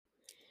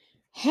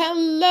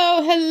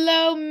Hello,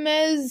 hello,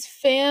 Mez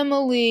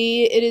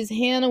family. It is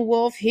Hannah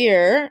Wolf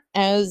here,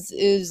 as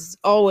is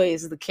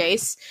always the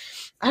case.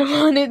 I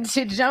wanted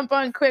to jump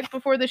on quick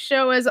before the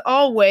show, as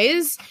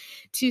always,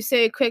 to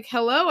say a quick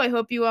hello. I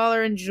hope you all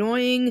are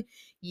enjoying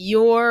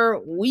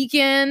your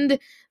weekend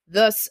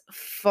thus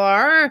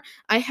far.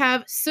 I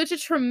have such a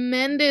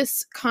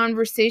tremendous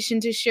conversation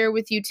to share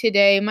with you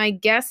today. My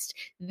guest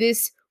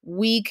this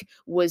week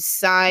was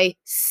Sy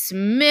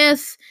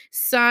Smith.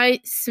 Sy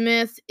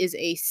Smith is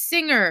a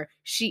singer.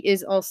 She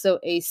is also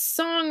a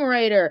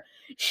songwriter.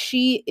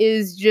 She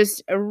is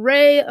just a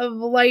ray of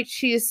light.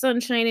 She is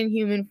sunshine in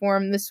human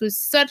form. This was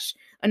such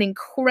an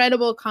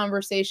incredible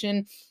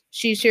conversation.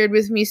 She shared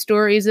with me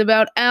stories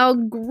about Al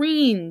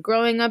Green,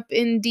 growing up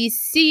in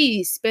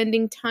DC,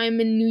 spending time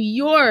in New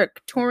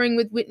York, touring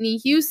with Whitney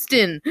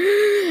Houston,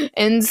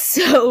 and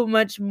so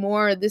much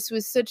more. This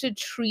was such a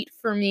treat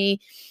for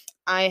me.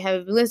 I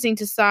have been listening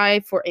to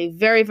Sy for a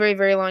very, very,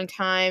 very long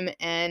time,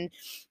 and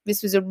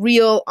this was a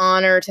real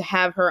honor to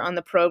have her on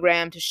the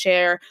program to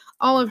share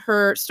all of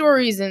her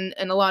stories and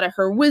a lot of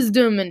her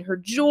wisdom and her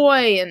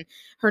joy and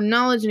her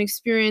knowledge and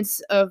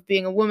experience of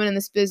being a woman in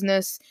this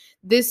business.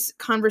 This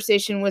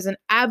conversation was an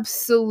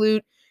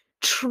absolute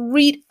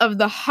treat of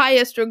the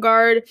highest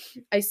regard.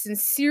 I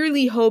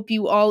sincerely hope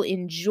you all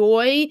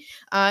enjoy.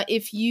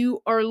 If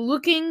you are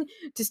looking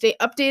to stay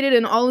updated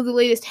on all of the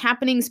latest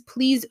happenings,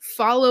 please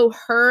follow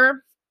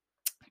her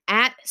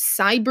at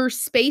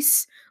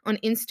Cyberspace on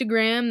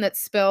Instagram.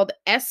 That's spelled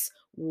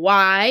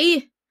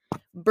SY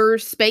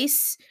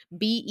Burspace,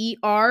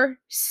 BER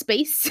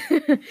space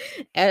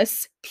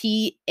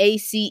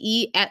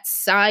SPACE at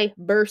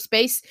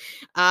Cyberspace.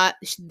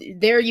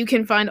 There you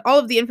can find all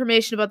of the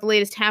information about the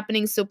latest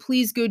happenings. So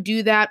please go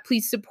do that.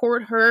 Please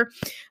support her.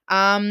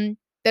 That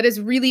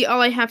is really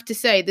all I have to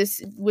say.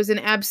 This was an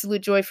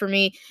absolute joy for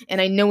me, and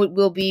I know it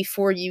will be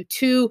for you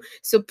too.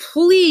 So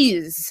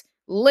please,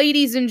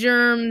 ladies and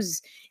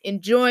germs,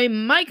 enjoy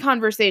my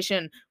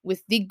conversation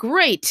with the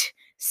great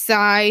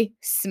Sy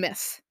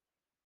Smith.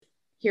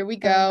 Here we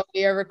go.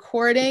 We are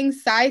recording.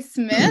 Sy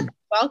Smith,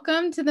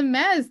 welcome to the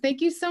Mez.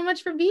 Thank you so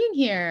much for being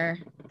here.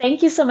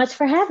 Thank you so much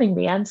for having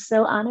me. I'm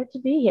so honored to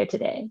be here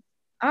today.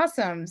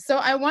 Awesome. So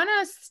I want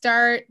to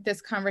start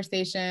this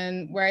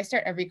conversation where I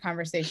start every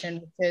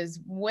conversation, which is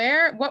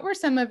what were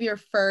some of your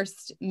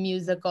first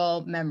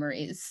musical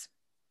memories?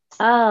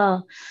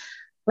 Oh,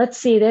 let's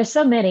see. There's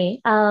so many,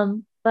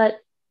 but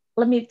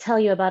let me tell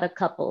you about a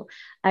couple.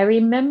 I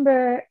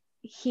remember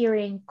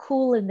hearing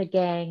Kool and the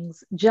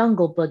Gang's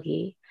Jungle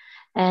Boogie,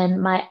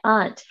 and my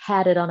aunt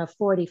had it on a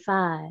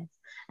 45.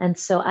 And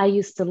so I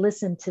used to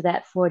listen to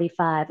that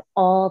 45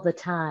 all the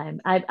time.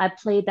 I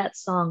played that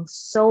song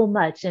so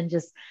much and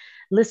just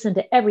listened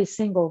to every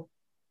single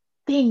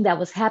thing that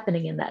was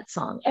happening in that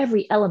song,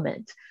 every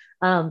element,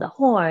 the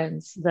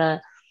horns,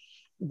 the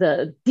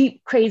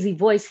deep, crazy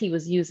voice he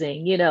was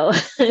using,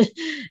 and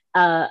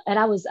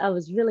I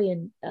was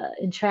really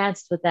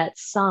entranced with that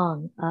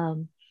song.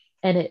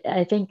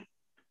 I think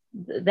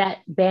that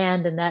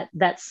band and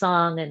that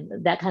song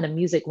and that kind of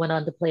music went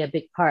on to play a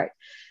big part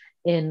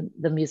in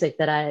the music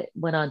that I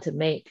went on to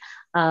make.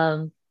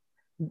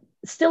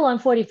 Still on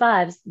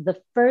 45s, the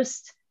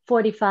first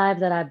 45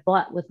 that I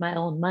bought with my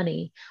own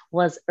money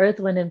was Earth,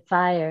 Wind and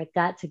Fire,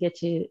 Got to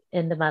Get You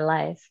Into My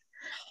Life.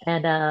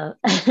 And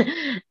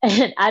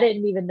and I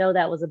didn't even know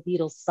that was a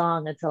Beatles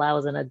song until I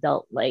was an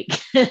adult. Like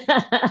and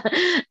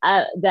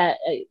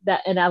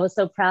I was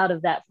so proud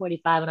of that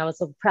 45, and I was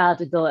so proud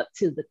to go up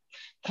to the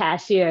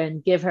cashier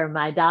and give her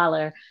my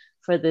dollar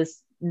for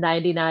this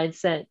 99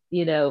 cent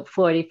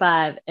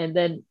 45. And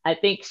then I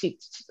think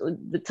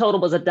the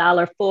total was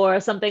 $1.04 or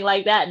something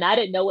like that, and I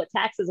didn't know what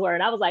taxes were,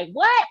 and I was like,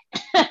 what?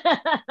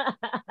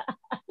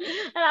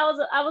 And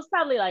I was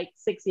probably like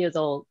 6 years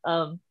old.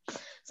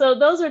 So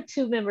those are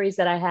two memories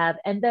that I have.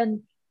 And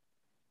then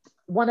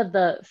one of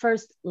the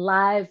first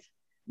live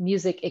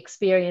music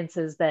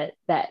experiences that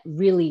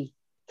really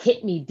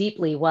hit me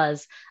deeply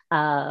was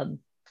my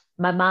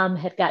mom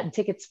had gotten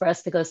tickets for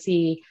us to go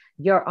see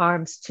Your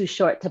Arms Too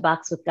Short to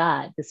Box with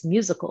God, this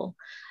musical.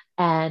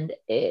 And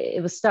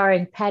it was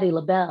starring Patti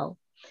LaBelle.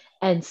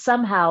 And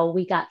somehow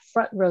we got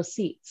front row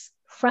seats,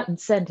 front and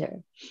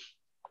center.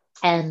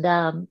 And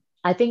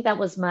I think that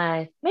was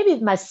maybe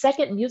my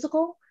second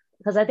musical,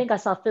 because I think I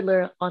saw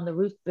Fiddler on the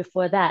Roof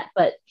before that.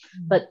 But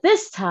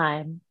this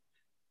time,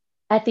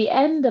 at the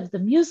end of the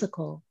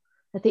musical,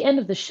 at the end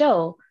of the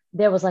show,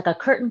 there was like a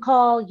curtain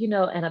call,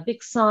 and a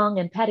big song,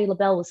 and Patti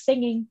LaBelle was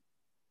singing.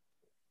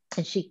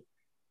 And she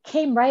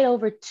came right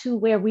over to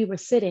where we were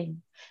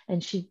sitting,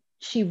 and she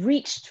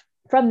reached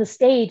from the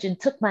stage and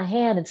took my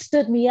hand and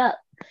stood me up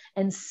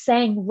and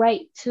sang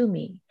right to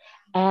me.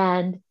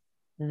 And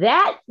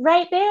that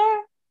right there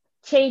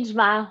changed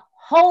my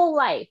whole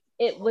life.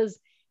 It was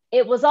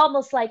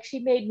almost like she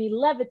made me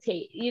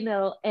levitate,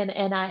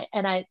 and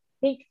I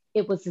think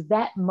it was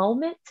that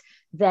moment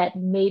that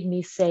made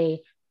me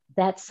say,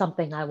 that's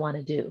something I want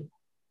to do,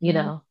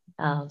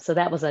 So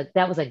that was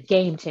a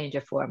game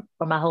changer for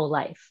my whole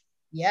life.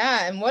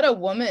 Yeah, and what a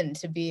woman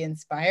to be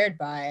inspired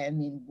by. I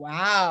mean,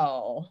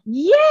 wow.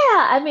 Yeah,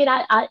 I mean,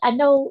 I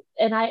know,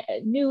 and I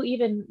knew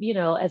even,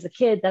 as a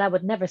kid that I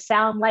would never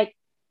sound like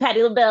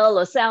Patti LaBelle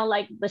or sound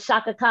like the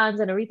Shaka Khans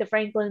and Aretha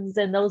Franklins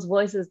and those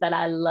voices that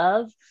I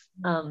love.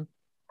 Um,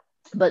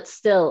 but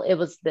still, it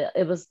was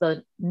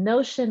the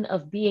notion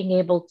of being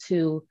able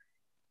to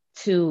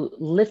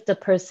lift a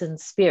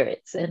person's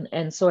spirits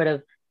and sort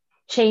of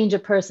change a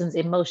person's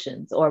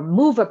emotions or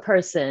move a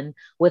person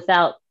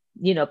without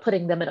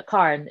putting them in a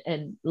car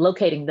and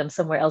locating them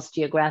somewhere else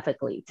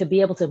geographically, to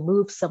be able to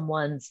move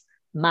someone's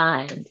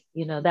mind.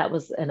 That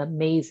was an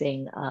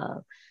amazing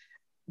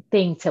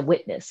thing to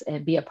witness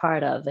and be a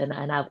part of, and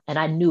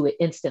I knew it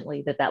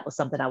instantly that that was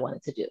something I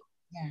wanted to do.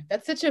 Yeah,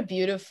 that's such a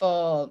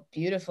beautiful,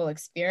 beautiful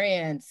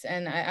experience.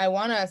 And I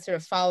want to sort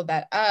of follow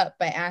that up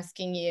by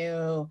asking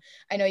you,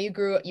 I know you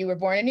were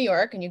born in New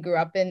York and you grew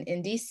up in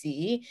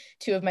DC,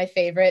 two of my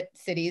favorite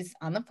cities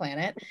on the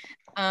planet,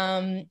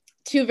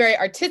 two very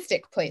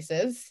artistic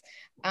places.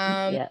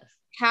 Yes.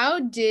 How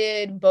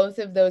did both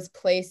of those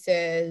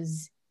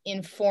places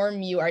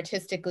inform you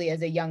artistically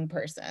as a young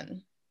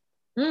person?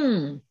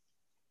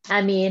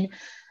 I mean,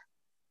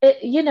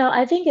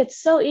 I think it's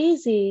so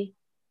easy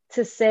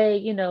to say,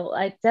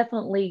 I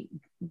definitely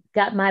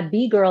got my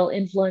B-girl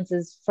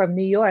influences from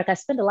New York. I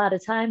spent a lot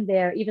of time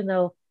there, even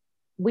though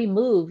we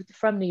moved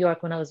from New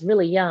York when I was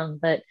really young.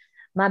 But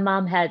my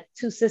mom had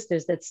two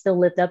sisters that still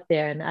lived up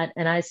there,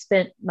 and I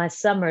spent my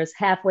summers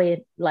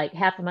halfway, like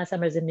half of my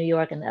summers in New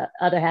York and the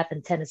other half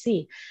in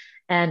Tennessee.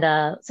 And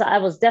so I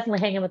was definitely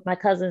hanging with my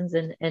cousins,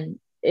 and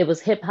it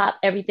was hip hop,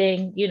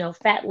 everything,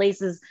 fat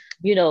laces,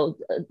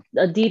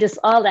 Adidas,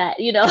 all that,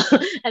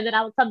 and then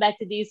I would come back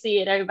to DC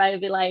and everybody would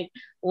be like,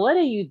 what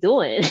are you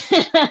doing?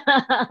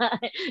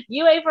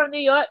 You ain't from New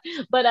York.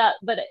 But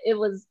it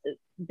was,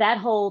 that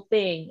whole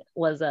thing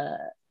was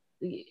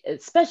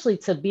especially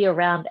to be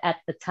around at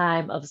the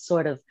time of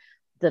sort of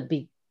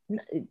the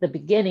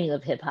beginning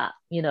of hip hop,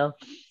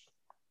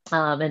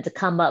 and to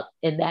come up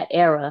in that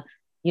era,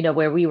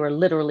 where we were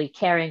literally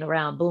carrying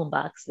around boom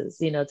boxes,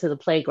 to the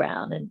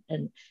playground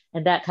and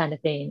that kind of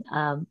thing.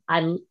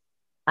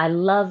 I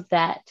love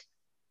that.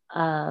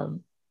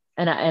 And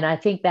I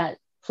think that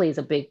plays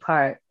a big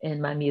part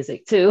in my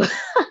music too.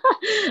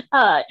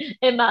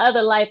 In my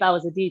other life, I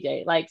was a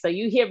DJ. Like, so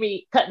you hear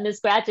me cutting and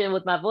scratching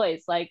with my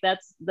voice. Like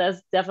that's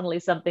definitely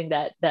something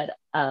that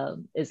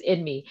is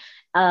in me.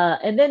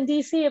 And then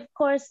DC, of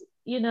course,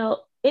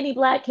 any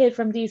Black kid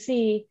from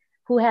DC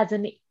who has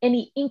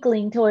any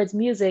inkling towards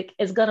music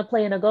is going to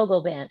play in a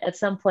go-go band at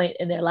some point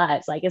in their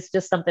lives. Like, it's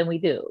just something we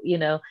do,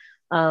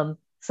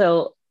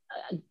 so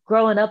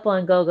growing up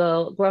on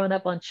go-go, growing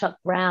up on Chuck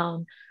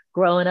Brown,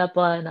 growing up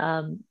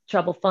on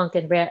Trouble Funk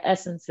and Rare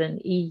Essence and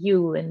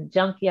EU and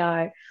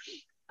Junkyard,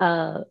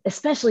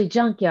 especially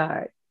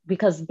Junkyard,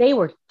 because they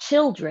were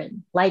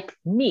children like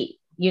me,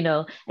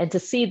 and to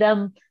see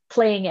them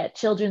playing at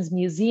Children's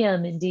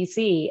Museum in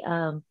DC,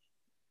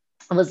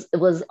 it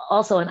was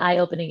also an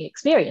eye-opening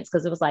experience,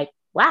 because it was like,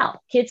 wow,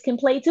 kids can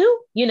play too,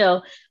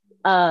 and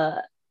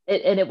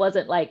it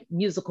wasn't like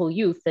musical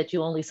youth that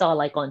you only saw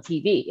like on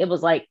TV. It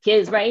was like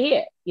kids right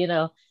here,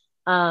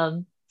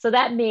 so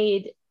that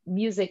made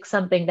music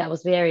something that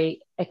was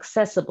very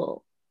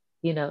accessible,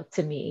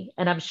 to me.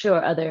 And I'm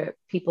sure other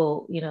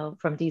people,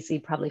 from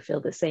DC probably feel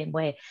the same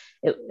way.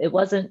 It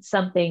wasn't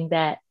something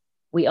that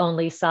we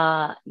only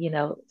saw,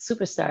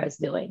 superstars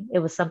doing. It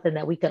was something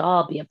that we could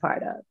all be a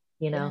part of,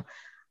 Yeah.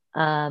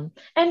 And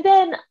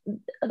then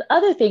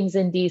other things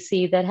in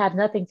DC that have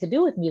nothing to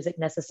do with music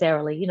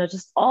necessarily,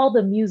 just all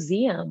the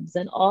museums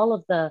and all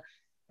of the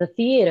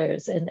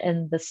theaters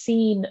and the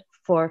scene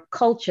for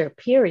culture,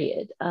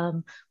 period,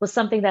 was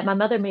something that my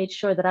mother made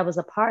sure that I was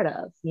a part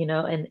of,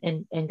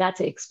 and got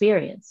to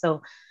experience.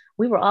 So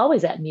we were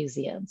always at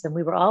museums, and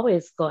we were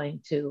always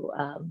going to,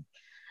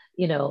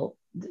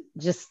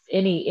 just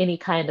any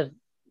kind of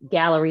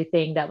gallery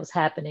thing that was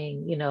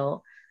happening,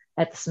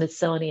 at the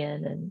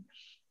Smithsonian.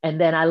 And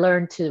then I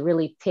learned to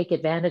really take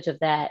advantage of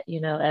that,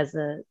 as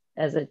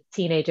a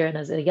teenager and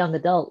as a young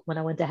adult when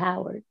I went to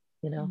Howard,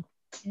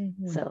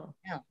 Mm-hmm. So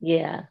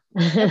yeah.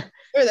 Sure,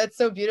 that's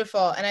so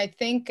beautiful. And I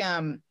think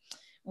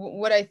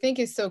what I think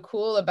is so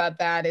cool about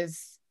that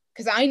is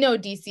because I know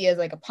DC as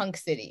like a punk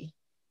city,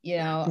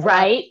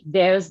 Right.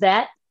 There's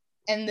that.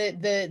 And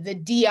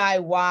the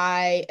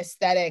DIY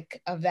aesthetic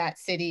of that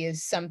city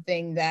is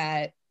something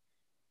that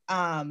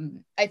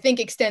I think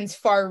extends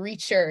farther,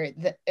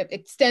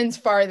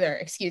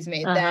 excuse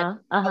me, than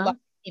a lot of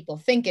people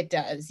think it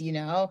does,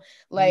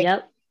 like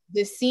Yep.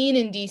 the scene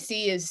in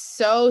DC is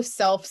so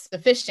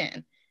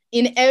self-sufficient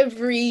in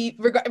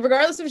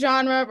regardless of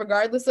genre,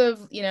 regardless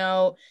of,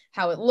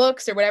 how it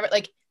looks or whatever,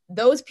 like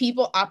those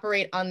people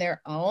operate on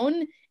their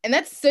own. And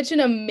that's such an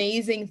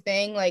amazing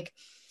thing. Like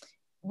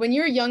when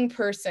you're a young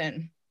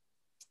person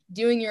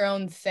doing your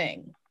own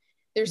thing,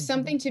 there's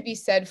something to be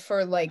said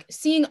for like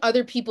seeing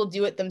other people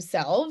do it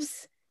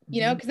themselves,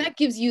 because that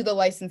gives you the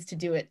license to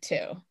do it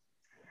too.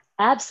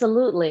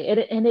 Absolutely.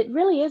 And it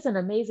really is an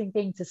amazing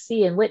thing to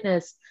see and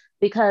witness,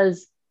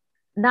 because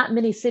not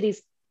many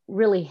cities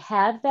really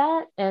have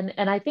that.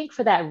 And I think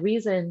for that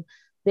reason,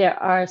 there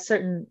are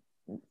certain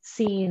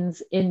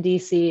scenes in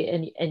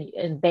DC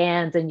and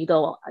bands, and you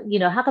go,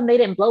 how come they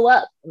didn't blow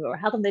up? Or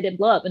how come they didn't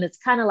blow up? And it's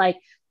kind of like,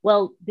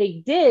 well,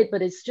 they did,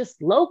 but it's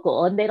just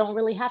local and they don't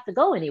really have to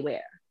go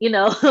anywhere,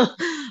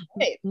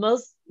 Right.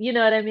 most, you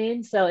know what I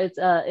mean? So it's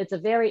a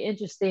very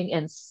interesting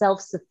and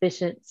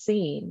self-sufficient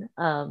scene.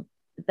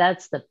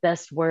 That's the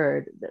best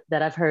word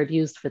that I've heard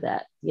used for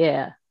that.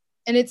 Yeah.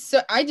 And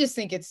I just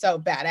think it's so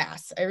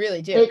badass. I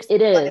really do.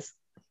 It is.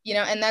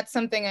 And that's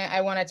something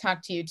I want to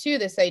talk to you too,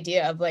 this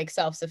idea of like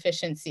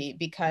self-sufficiency,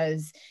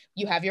 because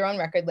you have your own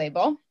record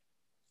label,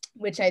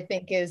 which I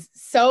think is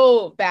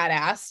so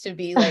badass to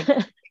be like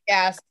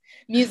ass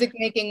music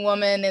making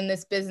woman in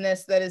this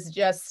business that is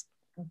just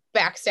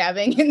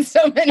backstabbing in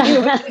so many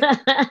ways.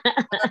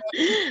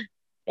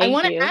 I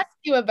want to ask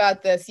you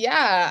about this.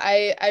 Yeah,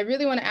 I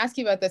really want to ask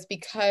you about this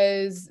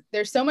because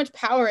there's so much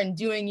power in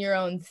doing your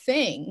own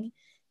thing.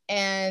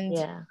 And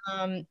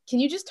can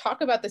you just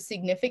talk about the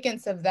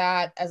significance of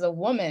that as a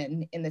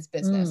woman in this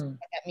business, what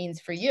that means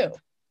for you?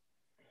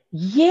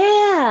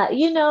 Yeah,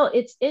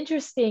 it's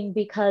interesting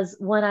because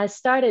when I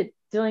started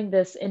doing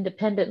this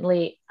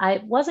independently,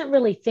 I wasn't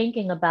really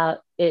thinking about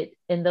it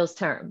in those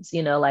terms,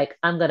 like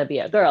I'm going to be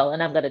a girl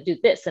and I'm going to do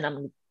this and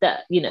I'm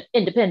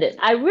independent.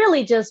 I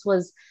really just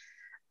was,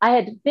 I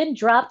had been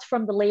dropped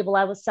from the label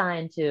I was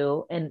signed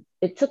to, and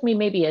it took me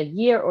maybe a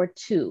year or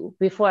two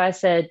before I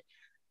said,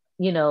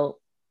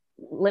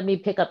 let me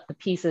pick up the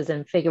pieces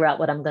and figure out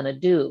what I'm going to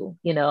do,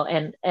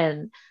 and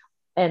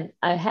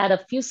I had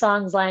a few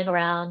songs lying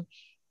around,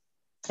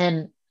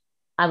 and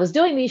I was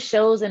doing these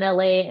shows in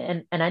LA,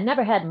 and I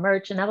never had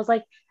merch, and I was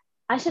like,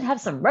 I should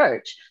have some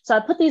merch. So I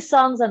put these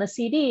songs on a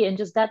CD and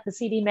just got the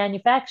CD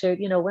manufactured,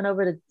 went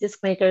over to disc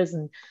makers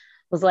and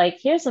was like,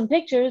 here's some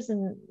pictures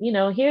and,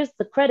 here's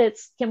the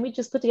credits. Can we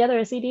just put together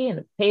a CD?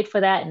 And paid for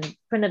that and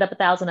printed up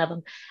 1,000 of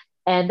them.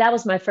 And that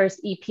was my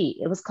first EP.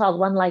 It was called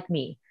One Like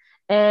Me.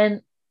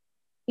 And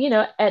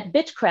at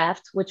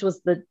Bitchcraft, which was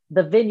the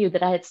venue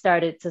that I had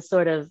started to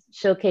sort of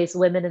showcase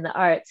women in the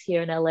arts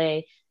here in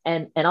LA,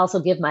 and also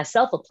give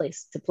myself a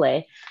place to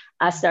play,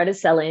 I started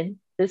selling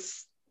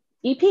this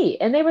EP,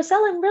 and they were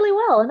selling really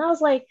well. And I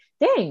was like,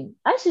 dang,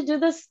 I should do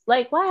this.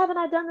 Like, why haven't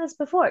I done this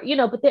before?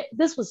 But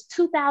this was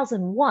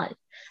 2001,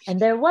 and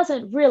there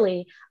wasn't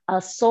really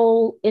a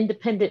soul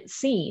independent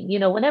scene.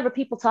 Whenever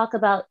people talk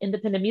about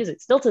independent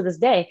music, still to this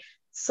day,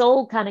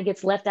 soul kind of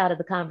gets left out of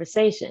the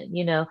conversation,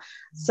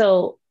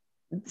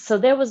 so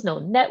there was no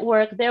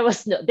network, there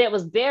was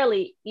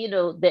barely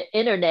the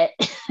internet.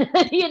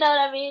 You know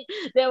what I mean?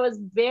 There was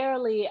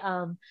barely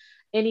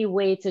any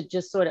way to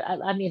just sort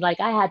of, I mean,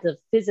 like I had to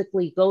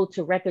physically go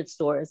to record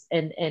stores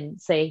and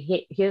say,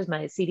 hey, here's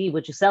my CD,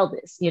 would you sell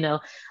this?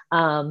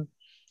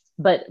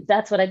 But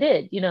that's what I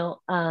did,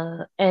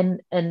 and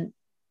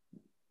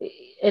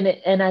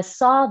I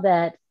saw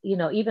that,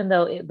 even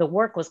though the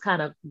work was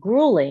kind of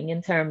grueling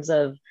in terms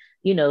of,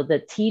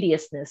 the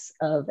tediousness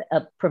of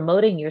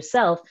promoting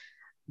yourself,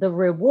 the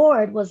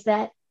reward was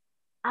that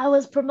I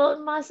was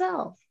promoting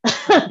myself.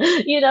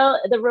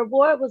 The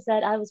reward was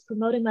that I was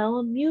promoting my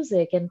own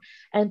music,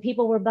 and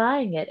people were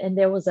buying it, and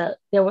there was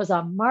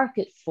a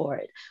market for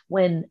it.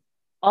 When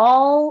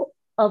all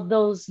of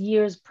those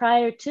years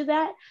prior to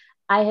that,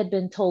 I had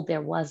been told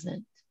there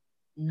wasn't.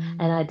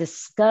 And I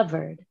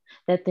discovered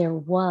that there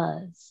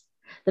was.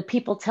 The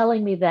people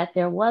telling me that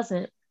there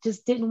wasn't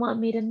just didn't want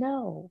me to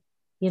know,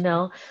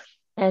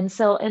 And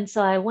so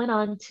I went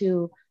on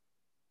to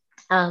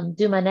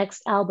do my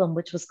next album,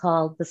 which was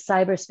called The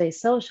Cyberspace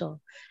Social.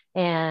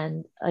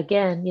 And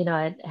again,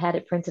 I had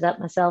it printed up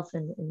myself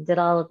and did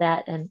all of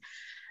that.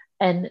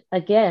 And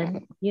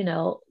again,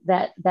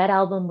 that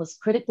album was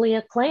critically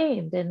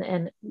acclaimed,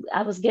 and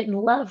I was getting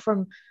love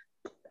from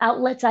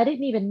outlets I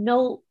didn't even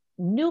know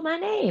knew my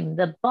name,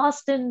 the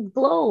Boston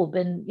Globe,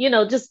 and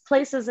just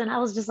places. And I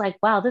was just like,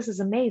 wow, this is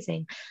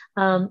amazing.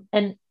 And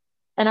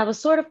I was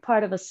sort of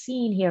part of a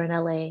scene here in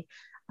LA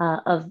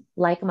of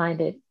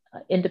like-minded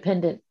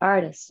independent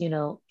artists,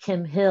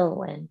 Kim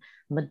Hill and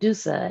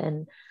Medusa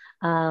and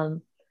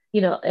and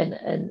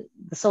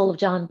the Soul of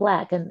John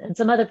Black and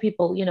some other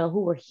people,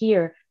 who were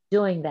here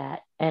doing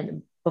that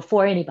and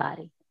before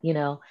anybody,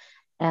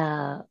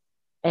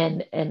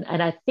 and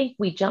I think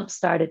we jump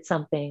started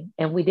something,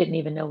 and we didn't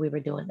even know we were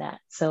doing that.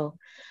 So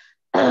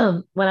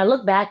when I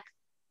look back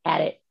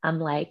at it, I'm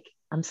like,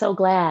 I'm so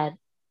glad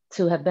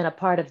to have been a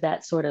part of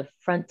that sort of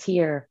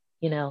frontier,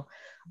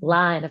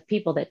 line of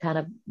people that kind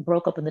of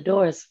broke open the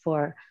doors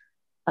for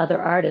other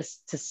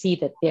artists to see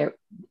that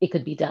it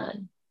could be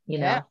done,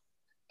 Yeah.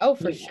 Oh,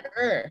 for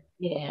sure.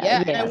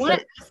 Yeah. And I want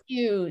to ask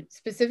you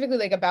specifically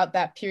like about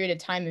that period of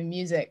time in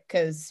music,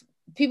 because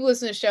people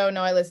listen to the show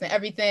know I listen to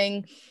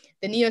everything.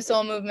 The neo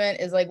soul movement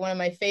is like one of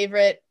my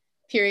favorite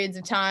periods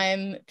of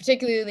time,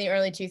 particularly in the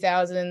early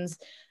 2000s.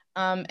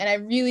 And I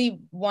really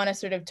want to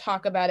sort of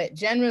talk about it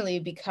generally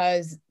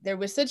because there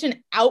was such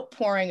an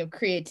outpouring of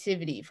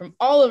creativity from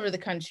all over the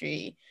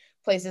country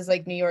places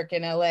like New York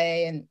and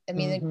LA. And I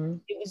mean, Mm-hmm.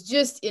 it was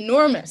just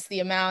enormous, the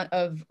amount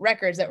of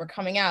records that were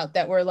coming out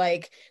that were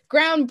like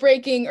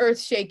groundbreaking,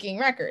 earth-shaking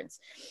records.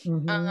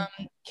 Mm-hmm.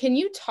 Can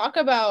you talk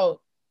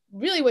about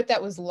really what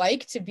that was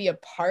like to be a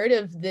part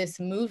of this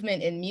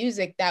movement in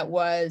music that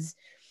was,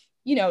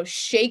 you know,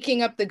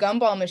 shaking up the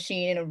gumball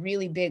machine in a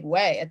really big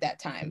way at that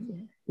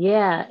time?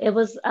 Yeah, it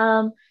was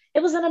an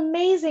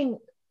amazing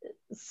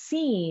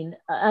scene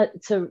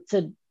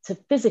to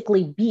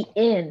physically be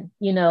in,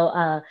 you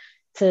know,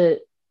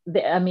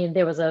 I mean,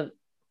 there was a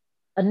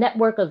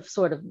network of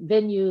sort of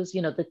venues.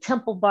 You know, the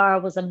Temple Bar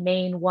was a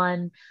main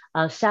one.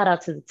 Shout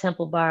out to the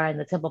Temple Bar and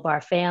the Temple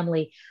Bar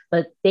family,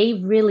 but they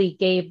really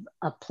gave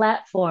a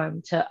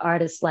platform to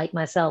artists like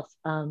myself.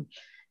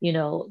 You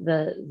know,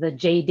 the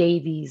Jay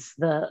Davies,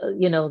 the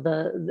you know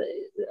the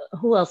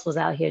who else was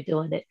out here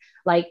doing it?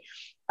 Like,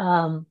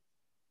 um,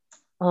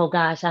 oh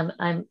gosh,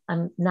 I'm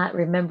not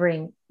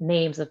remembering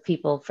names of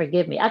people.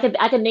 Forgive me. I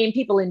can name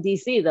people in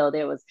DC though.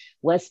 There was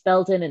Wes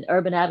Felton and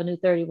Urban Avenue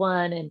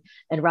 31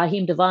 and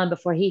Raheem Devon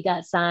before he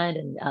got signed,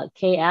 and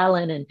Kay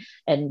Allen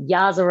and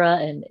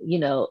Yazara, and you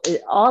know,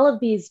 all of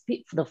these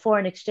people, the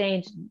foreign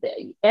exchange.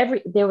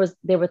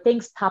 There were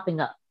things popping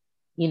up,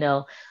 you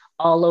know,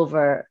 all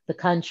over the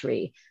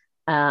country.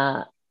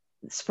 Uh,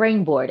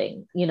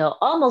 Springboarding, you know,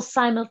 almost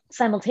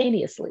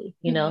simultaneously,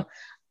 you Mhm. know.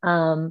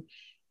 Um,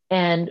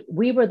 and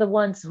we were the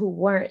ones who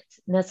weren't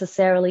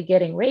necessarily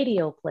getting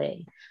radio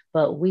play,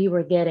 but we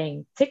were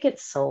getting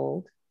tickets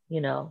sold,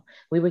 you know,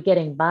 we were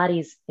getting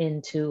bodies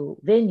into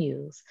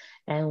venues,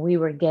 and we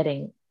were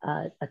getting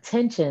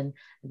attention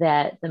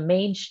that the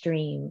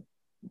mainstream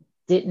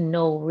didn't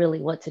know really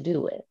what to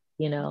do with,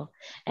 you know.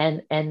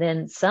 And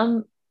then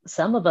some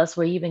of us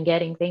were even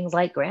getting things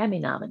like Grammy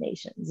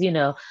nominations, you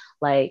know,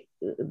 like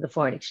the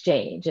Foreign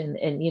Exchange,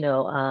 and you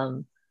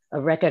know, a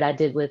record I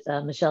did with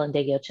Michelle and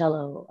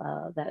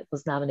Deggiocello that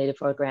was nominated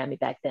for a Grammy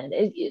back then.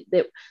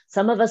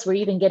 Some of us were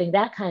even getting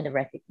that kind of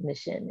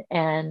recognition,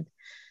 and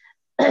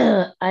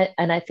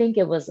I think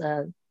it was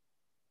a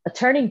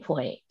turning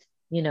point,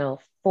 you know,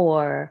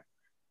 for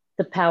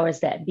the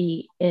powers that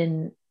be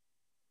in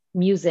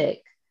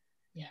music,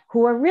 Yeah.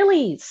 who are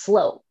really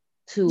slow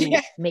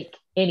Yeah. to make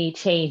any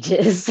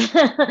changes.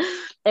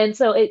 And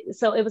so it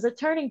was a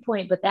turning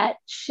point, but that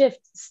shift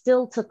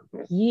still took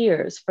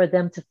years for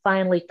them to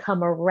finally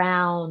come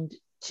around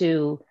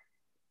to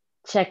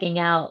checking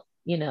out,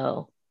 you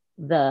know,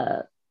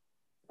 the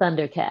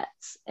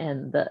Thundercats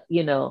and the,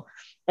 you know,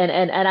 and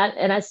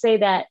I say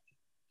that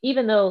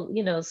even though,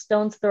 you know,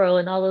 Stone's Throw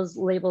and all those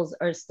labels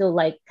are still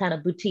like kind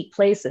of boutique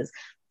places,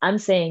 I'm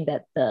saying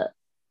that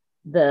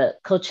the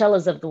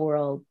Coachellas of the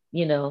world,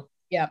 you know,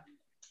 Yeah.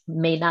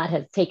 may not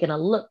have taken a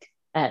look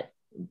at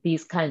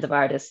these kinds of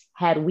artists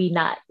had we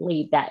not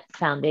laid that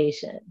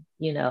foundation,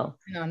 you know.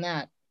 And on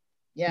that.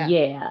 Yeah.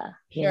 Yeah,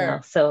 you know.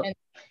 Sure. So And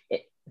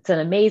it's an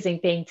amazing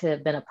thing to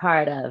have been a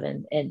part of,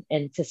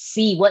 and to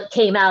see what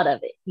came out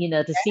of it, you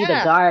know, to see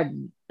yeah.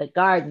 the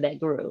garden that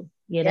grew,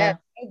 you Yeah, know.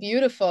 so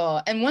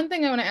beautiful. And one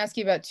thing I want to ask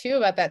you about too,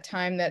 about that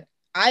time that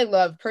I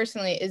love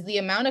personally, is the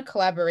amount of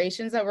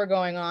collaborations that were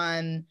going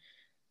on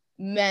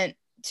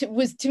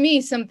was to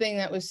me something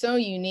that was so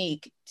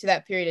unique to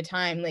that period of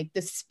time, like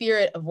the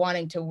spirit of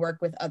wanting to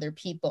work with other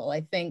people.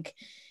 I think,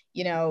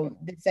 you know,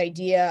 this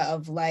idea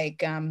of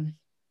like,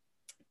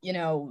 you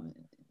know,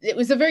 it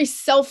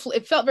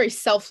felt very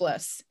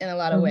selfless in a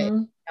lot of ways, Mm-hmm.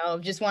 you know,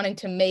 just wanting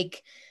to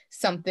make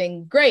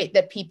something great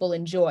that people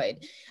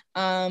enjoyed.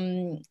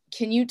 Can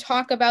you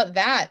talk about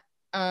that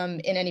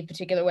in any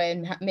particular way,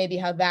 and maybe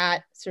how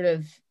that sort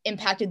of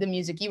impacted the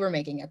music you were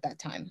making at that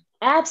time?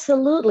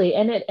 Absolutely.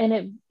 And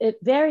it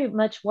very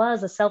much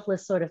was a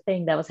selfless sort of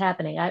thing that was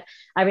happening.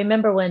 I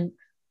remember when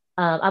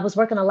I was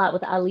working a lot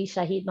with Ali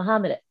Shaheed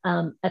Muhammad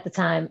at the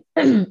time,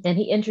 and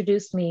he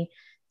introduced me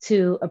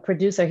to a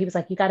producer. He was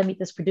like, "You got to meet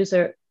this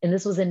producer," and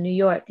this was in New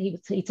York. He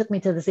took me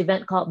to this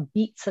event called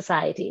Beat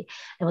Society,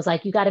 and was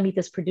like, "You got to meet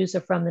this producer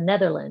from the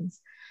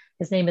Netherlands.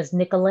 His name is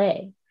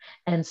Nicolay."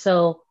 And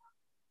so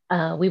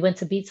we went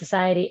to Beat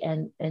Society,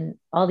 and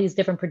all these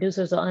different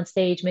producers are on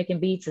stage making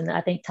beats. And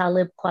I think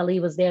Talib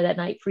Kweli was there that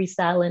night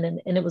freestyling,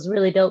 and it was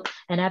really dope.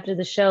 And after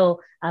the show,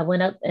 I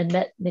went up and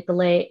met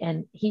Nicolay,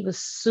 and he was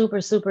super,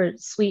 super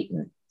sweet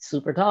and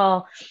super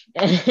tall.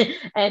 And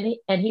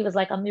he was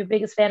like, "I'm your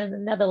biggest fan in the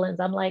Netherlands."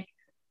 I'm like,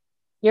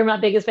 "You're my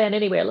biggest fan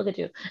anywhere. Look at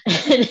you."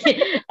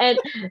 and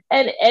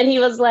and he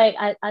was like,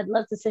 I'd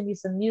love to send you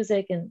some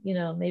music, and you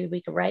know, maybe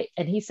we could write.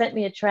 And he sent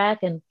me a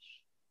track,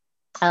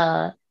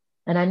 uh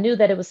and I knew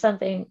that it was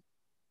something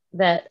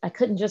that I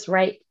couldn't just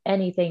write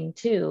anything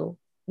to,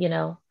 you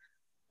know.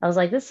 I was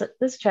like,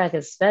 this track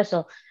is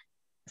special.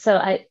 So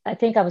I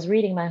think I was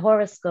reading my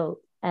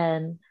horoscope,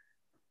 and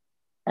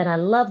I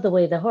loved the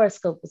way the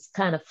horoscope was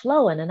kind of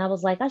flowing, and I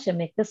was like, I should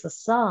make this a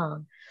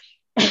song.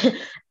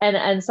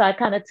 And so I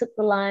kind of took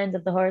the lines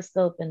of the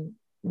horoscope, and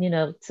you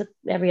know, took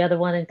every other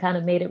one and kind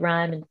of made it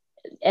rhyme, and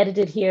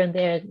edited here and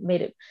there,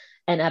 made it,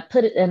 and I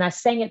put it, and I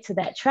sang it to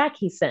that track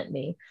he sent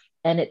me,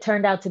 and it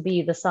turned out to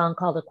be the song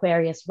called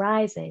Aquarius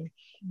Rising.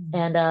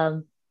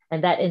 Mm. And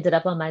and that ended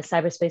up on my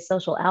Cyberspace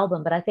Social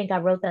album. But I think I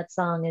wrote that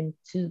song in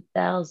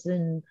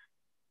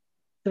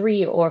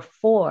 2003 or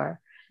four,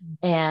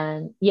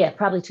 and yeah,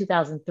 probably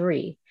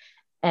 2003.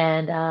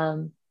 And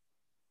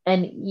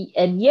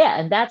and yeah,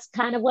 and that's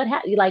kind of what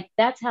happened. Like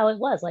that's how it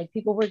was. Like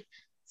people were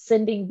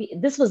sending.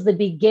 This was the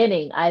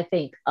beginning, I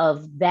think,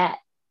 of that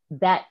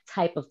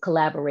type of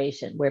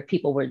collaboration where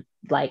people were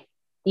like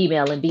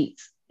emailing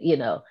beats. You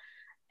know,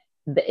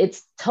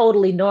 it's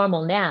totally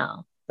normal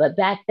now, but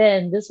back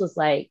then this was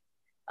like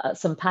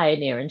some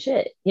pioneering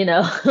shit. You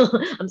know,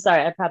 I'm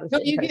sorry, I probably No,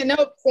 shouldn't you curse. can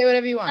nope, say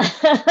whatever you want.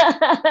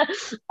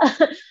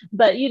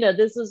 But you know,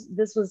 this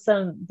was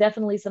some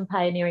definitely some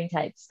pioneering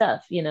type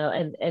stuff. You know,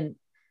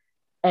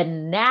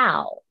 and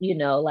now, you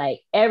know,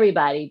 like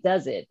everybody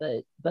does it,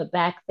 but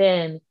back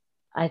then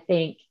I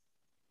think,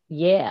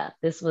 yeah,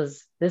 this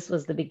was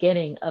the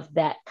beginning of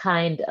that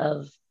kind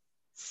of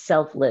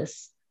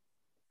selfless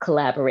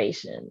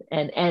collaboration,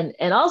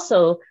 and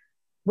also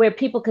where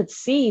people could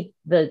see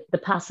the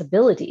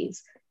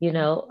possibilities, you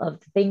know, of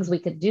the things we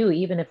could do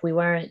even if we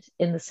weren't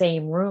in the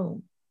same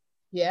room,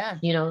 Yeah.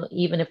 you know,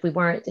 even if we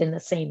weren't in the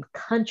same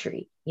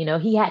country. You know,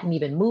 he hadn't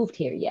even moved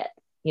here yet,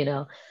 you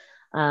know.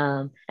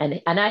 And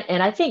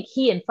I think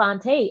he and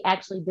Fonte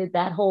actually did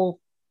that whole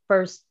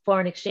first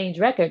foreign exchange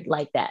record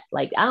like that.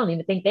 Like I don't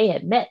even think they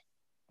had met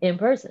in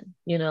person,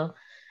 you know,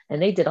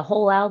 and they did a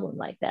whole album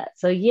like that.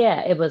 So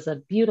yeah, it was a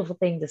beautiful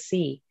thing to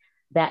see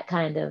that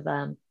kind of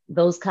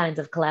those kinds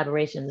of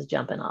collaborations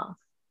jumping off.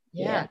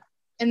 Yeah. Yeah.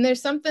 And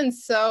there's something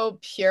so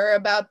pure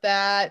about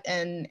that,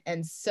 and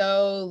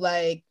so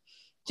like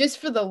just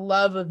for the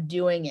love of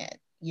doing it,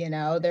 you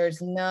know,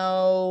 there's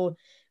no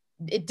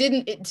it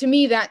didn't it, to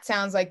me that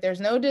sounds like there's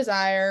no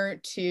desire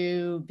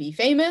to be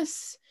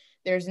famous.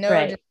 There's no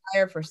Right.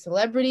 desire for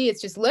celebrity.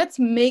 It's just let's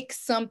make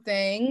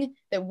something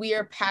that we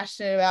are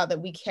passionate about,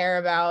 that we care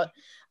about.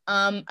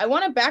 I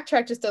want to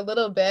backtrack just a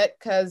little bit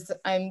because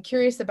I'm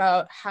curious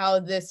about how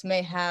this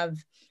may have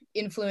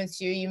influenced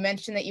you. You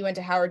mentioned that you went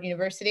to Howard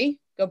University.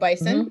 Go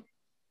Bison.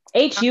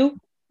 Mm-hmm. HU.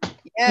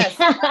 Yes.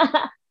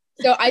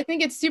 So I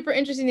think it's super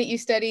interesting that you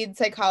studied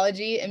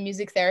psychology and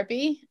music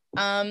therapy.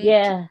 Can you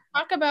Yeah.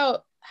 talk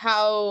about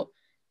how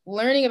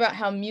learning about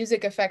how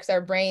music affects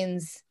our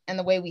brains and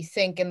the way we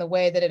think and the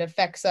way that it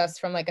affects us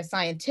from like a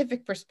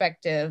scientific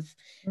perspective,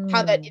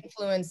 how that Mm.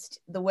 influenced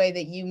the way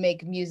that you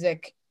make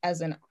music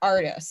as an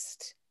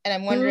artist? And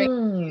I'm wondering if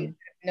you Mm.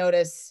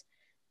 notice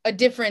a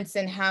difference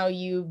in how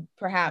you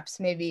perhaps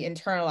maybe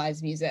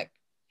internalize music,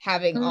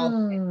 having all the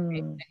information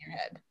Mm. in your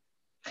head.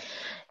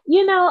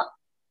 You know,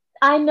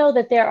 I know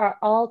that there are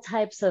all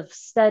types of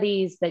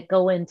studies that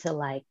go into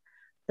like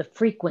the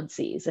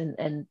frequencies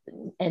and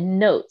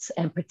notes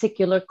and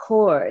particular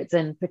chords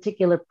and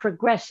particular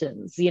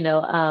progressions, you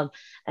know,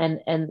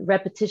 and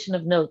repetition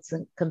of notes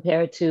and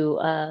compared to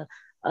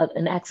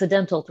an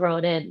accidental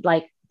thrown in.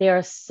 Like there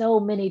are so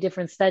many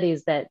different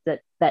studies that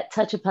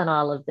touch upon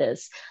all of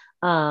this,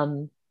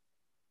 um,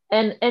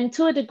 and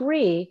to a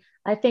degree,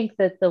 I think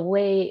that the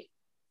way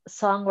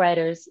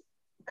songwriters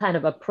kind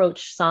of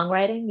approach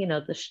songwriting, you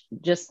know,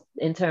 just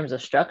in terms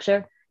of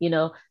structure, you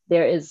know,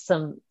 there is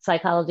some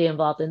psychology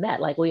involved in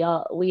that. Like we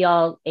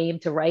all aim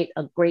to write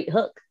a great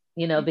hook,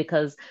 you know,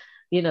 because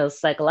you know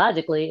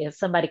psychologically, if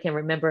somebody can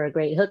remember a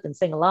great hook and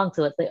sing along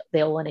to it,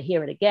 they'll want to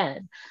hear it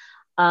again.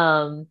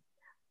 Um,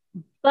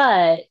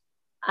 but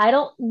I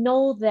don't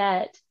know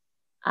that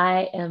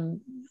I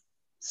am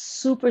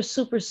super,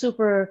 super,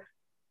 super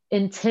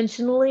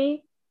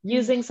intentionally Mm,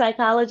 using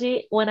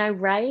psychology when I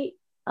write,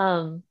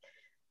 um,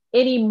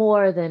 any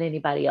more than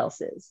anybody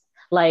else is.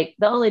 Like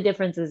the only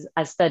difference is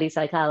I study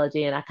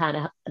psychology and I kind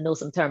of know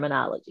some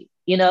terminology,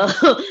 you know,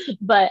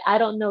 but I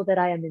don't know that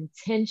I am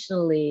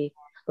intentionally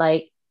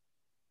like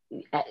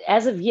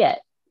as of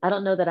yet. I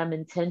don't know that I'm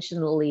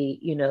intentionally,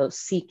 you know,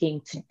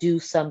 seeking to do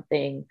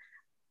something,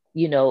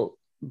 you know,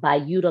 by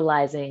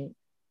utilizing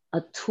a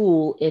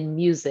tool in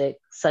music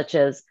such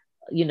as,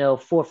 you know,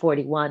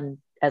 441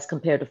 as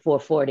compared to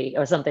 440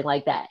 or something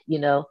like that, you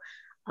know,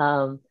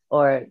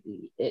 or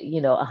you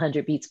know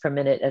 100 beats per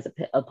minute as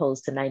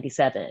opposed to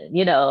 97,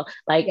 you know,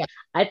 like yeah,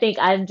 I think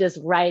I'm just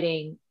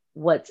writing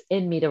what's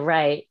in me to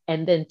write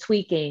and then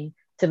tweaking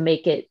to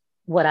make it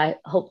what I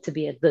hope to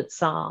be a good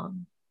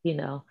song, you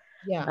know.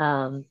 yeah.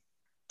 um,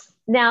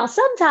 Now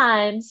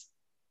sometimes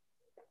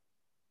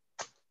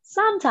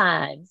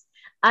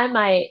I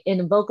might,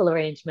 in vocal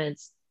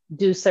arrangements,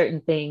 do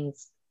certain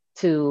things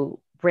to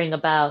bring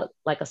about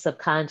like a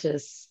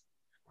subconscious.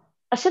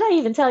 Should I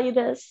even tell you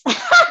this?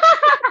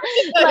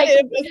 Like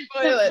Spoil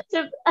to, it.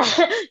 to,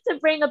 to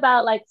bring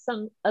about like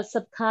some a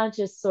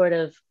subconscious sort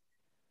of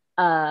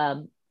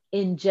um,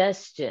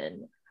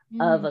 ingestion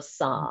of Mm, a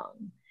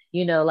song.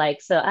 You know,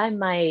 like so I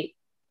might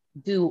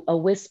do a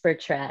whisper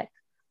track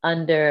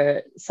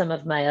under some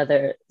of my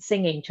other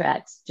singing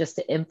tracks just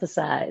to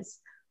emphasize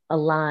a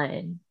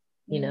line,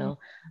 you mm.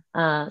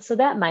 know. So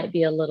that might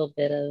be a little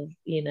bit of,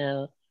 you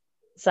know,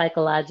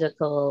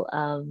 psychological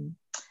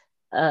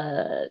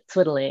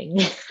twiddling,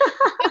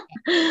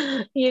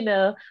 you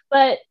know,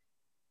 but,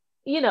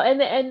 you know,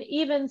 and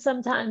even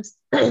sometimes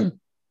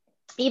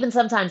even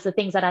sometimes the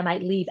things that I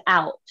might leave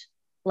out,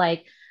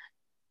 like,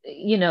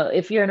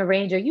 if you're an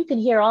arranger, you can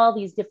hear all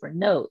these different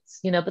notes,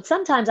 but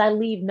sometimes I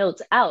leave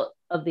notes out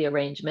of the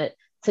arrangement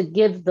to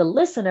give the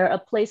listener a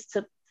place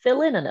to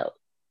fill in a note,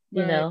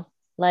 you Right. know,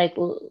 like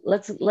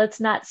let's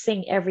not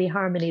sing every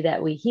harmony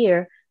that we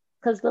hear,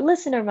 because the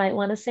listener might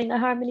want to sing a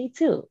harmony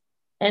too.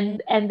 Mhm.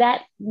 And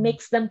that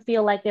makes them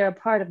feel like they're a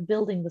part of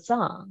building the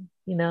song.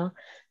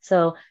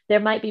 So there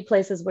might be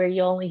places where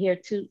you only hear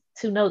two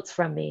notes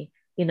from me,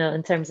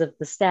 in terms of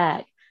the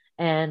stack.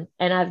 And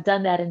I've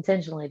done that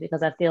intentionally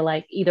because I feel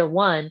like either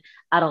one,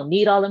 I don't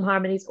need all them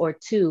harmonies, or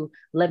two,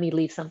 let me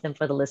leave something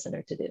for the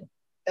listener to do.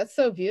 That's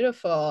so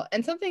beautiful.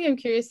 And something I'm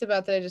curious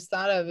about that I just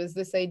thought of is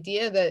this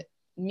idea that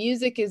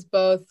music is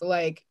both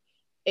like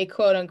a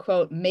quote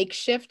unquote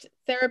makeshift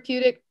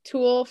therapeutic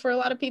tool for a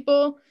lot of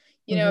people.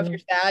 If Mm-hmm. you're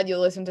sad, you'll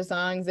listen to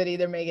songs that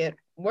either make it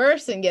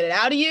worse and get it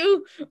out of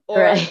you or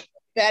Right.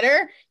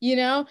 better,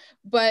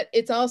 but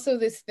it's also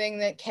this thing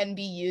that can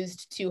be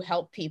used to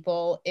help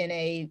people in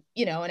a,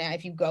 and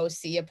if you go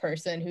see a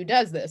person who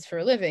does this for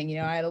a living,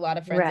 I had a lot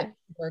of friends at Right.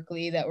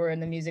 Berkeley that were in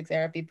the music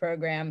therapy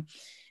program.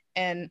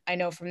 And I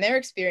know from their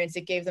experience,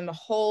 it gave them a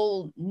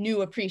whole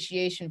new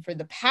appreciation for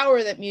the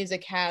power that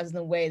music has and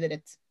the way that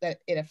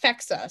it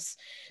affects us.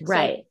 So I'm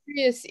Right.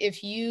 curious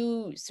if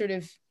you sort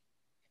of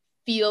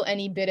feel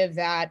any bit of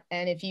that,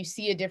 and if you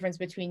see a difference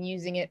between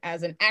using it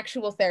as an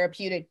actual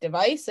therapeutic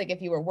device, like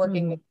if you were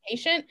working Mm-hmm. with a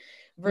patient,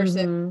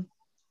 versus Mm-hmm.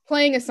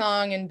 playing a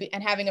song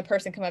and having a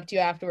person come up to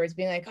you afterwards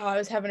being like, oh, I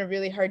was having a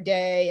really hard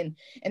day,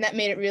 and that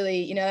made it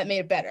really, that made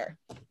it better.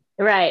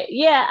 Right.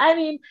 Yeah. I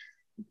mean,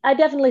 I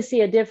definitely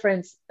see a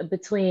difference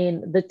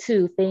between the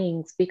two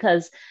things,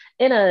 because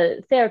in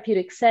a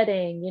therapeutic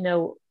setting,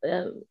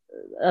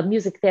 a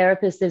music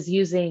therapist is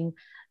using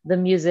the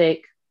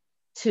music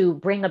to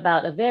bring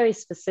about a very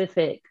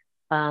specific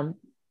um,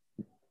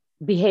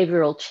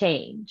 behavioral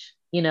change,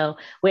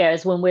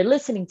 whereas when we're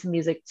listening to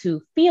music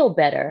to feel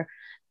better,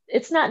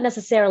 it's not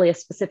necessarily a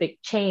specific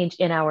change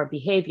in our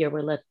behavior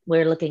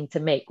we're looking to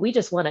make. We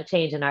just want to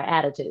change in our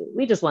attitude.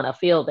 We just want to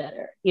feel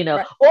better,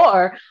 Right.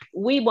 or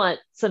we want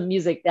some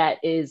music that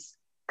is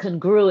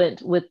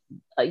congruent with,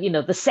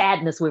 the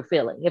sadness we're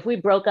feeling. If we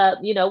broke up,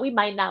 we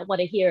might not want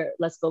to hear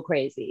Let's Go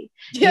Crazy,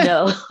 you Yeah.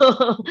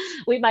 know,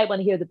 we might want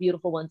to hear the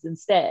beautiful ones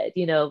instead,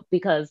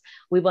 because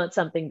we want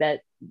something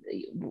that's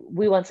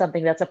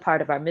a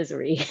part of our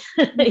misery.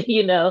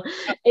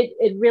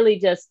 It really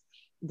just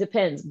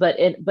depends. But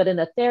in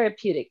a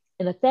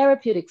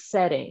therapeutic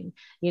setting,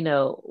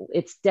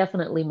 it's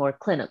definitely more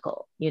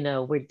clinical.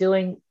 We're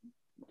doing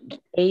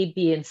A,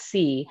 B, and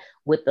C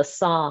with the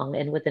song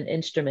and with an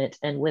instrument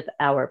and with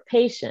our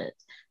patient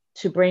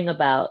to bring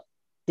about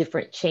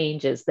different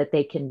changes that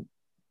they can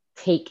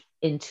take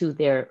into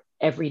their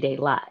everyday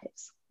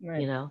lives.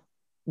 Right.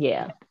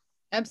 Yeah.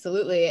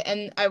 Absolutely.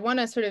 And I want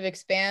to sort of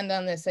expand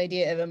on this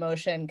idea of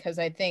emotion because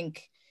I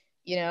think,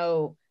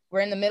 we're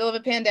in the middle of a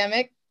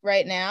pandemic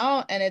right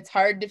now, and it's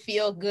hard to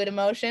feel good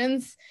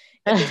emotions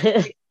at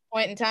this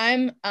point in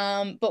time.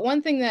 But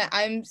one thing that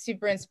I'm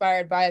super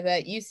inspired by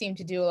that you seem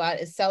to do a lot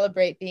is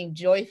celebrate being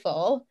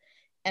joyful.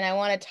 And I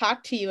want to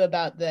talk to you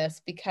about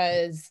this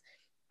because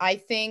I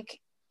think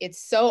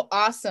it's so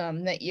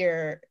awesome that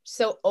you're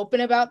so open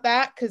about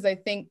that. Because I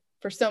think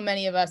for so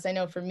many of us, I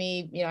know for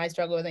me, I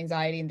struggle with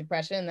anxiety and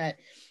depression, that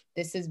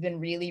this has been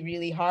really,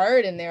 really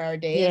hard. And there are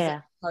days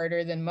Yeah.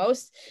 harder than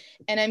most.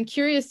 And I'm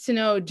curious to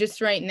know,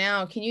 just right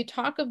now, can you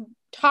talk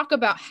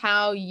about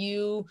how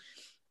you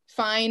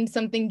find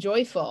something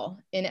joyful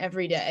in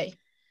every day?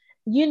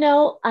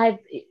 I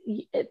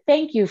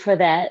thank you for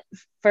that.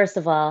 First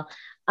of all,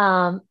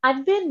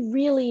 I've been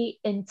really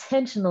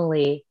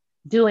intentionally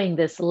doing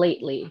this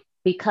lately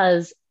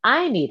because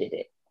I needed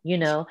it.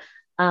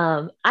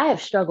 I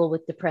have struggled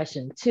with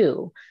depression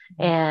too,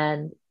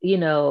 and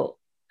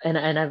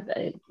and I've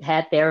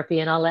had therapy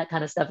and all that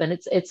kind of stuff, and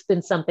it's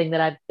been something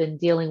that I've been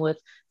dealing with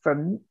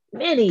for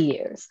many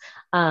years.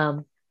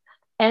 And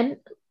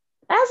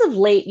as of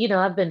late,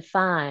 I've been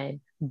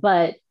fine,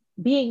 but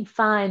being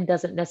fine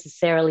doesn't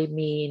necessarily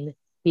mean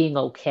being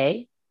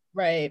okay,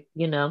 Right.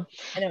 you know?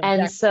 I know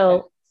And exactly that.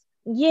 so,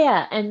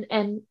 yeah, and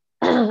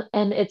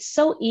and it's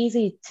so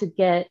easy to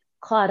get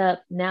caught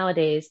up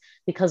nowadays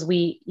because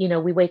we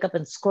wake up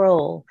and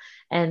scroll,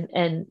 and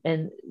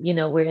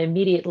we're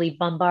immediately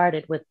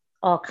bombarded with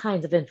all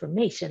kinds of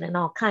information and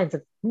all kinds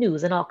of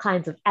news and all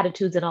kinds of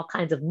attitudes and all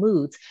kinds of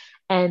moods.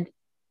 And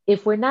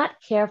if we're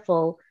not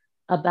careful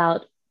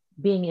about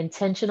being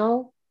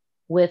intentional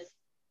with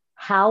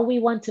how we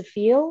want to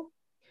feel,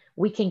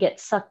 we can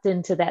get sucked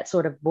into that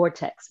sort of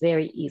vortex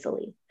very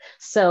easily.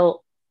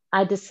 So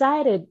I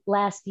decided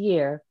last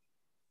year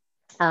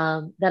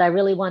that I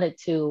really wanted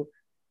to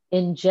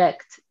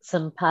inject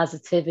some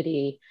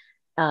positivity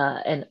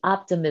and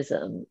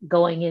optimism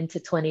going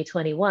into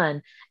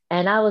 2021.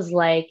 And I was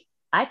like,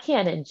 I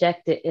can't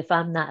inject it if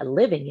I'm not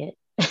living it.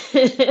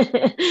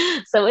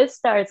 So it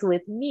starts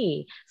with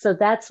me. So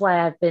that's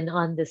why I've been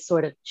on this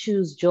sort of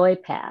choose joy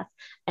path,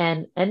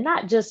 and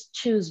not just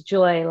choose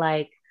joy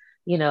like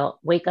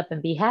wake up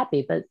and be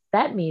happy. But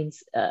that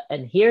means,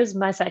 and here's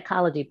my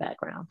psychology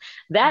background,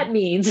 that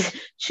means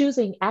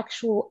choosing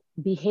actual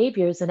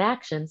behaviors and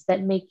actions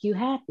that make you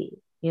happy,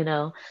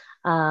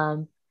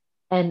 um,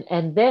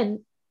 and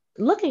then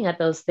looking at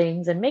those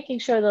things and making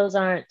sure those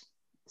aren't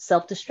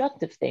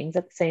self-destructive things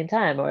at the same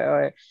time,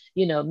 or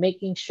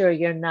making sure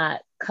you're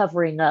not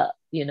covering up,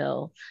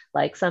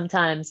 like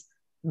sometimes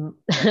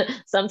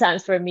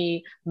sometimes for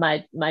me,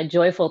 my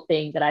joyful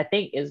thing that I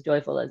think is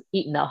joyful is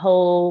eating a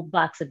whole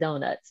box of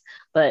donuts.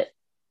 But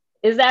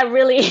is that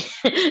really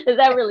is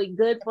that really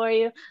good for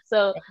you?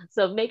 So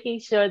making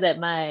sure that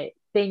my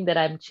thing that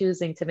I'm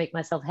choosing to make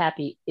myself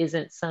happy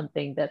isn't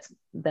something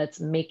that's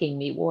making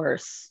me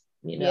worse,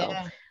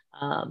 Yeah.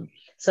 um,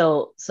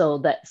 so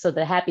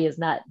the happy is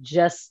not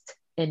just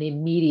an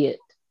immediate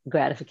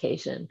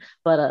gratification,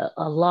 but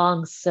a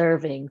long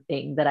serving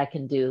thing that I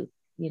can do,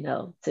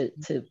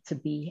 to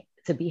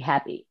be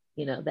happy,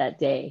 that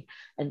day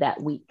and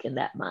that week and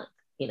that month.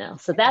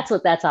 So that's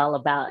what that's all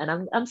about,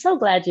 and I'm so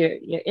glad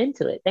you're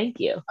into it. Thank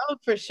you. Oh,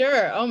 for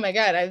sure. Oh my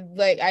God.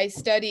 I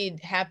studied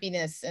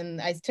happiness and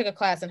I took a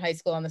class in high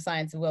school on the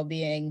science of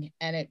well-being,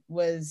 and it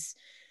was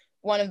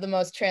one of the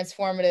most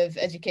transformative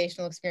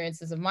educational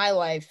experiences of my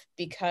life,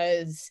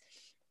 because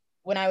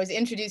when I was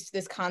introduced to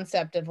this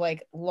concept of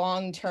like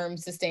long-term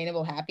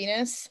sustainable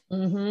happiness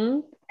Mm-hmm.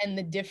 and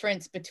the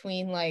difference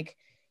between like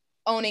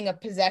owning a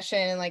possession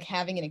and like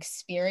having an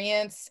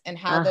experience and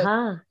how those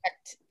Uh-huh.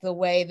 affect the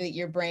way that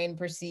your brain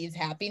perceives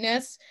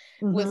happiness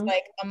was Mm-hmm.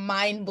 like a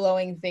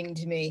mind-blowing thing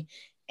to me.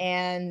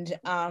 And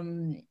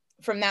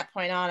from that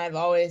point on, I've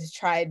always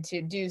tried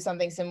to do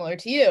something similar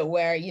to you,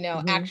 where,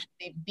 Mm-hmm.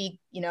 actually be,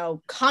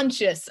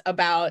 conscious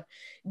about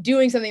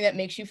doing something that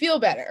makes you feel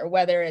better,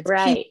 whether it's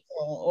Right.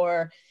 peaceful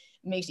or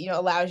makes,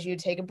 allows you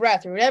to take a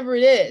breath or whatever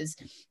it is,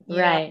 you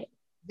know, Right.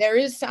 there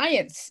is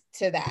science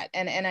to that.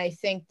 And I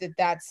think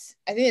I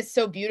think it's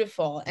so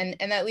beautiful. And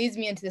that leads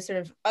me into this sort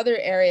of other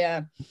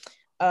area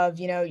of,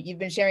 you've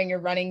been sharing your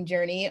running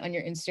journey on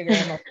your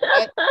Instagram a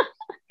lot.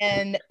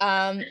 And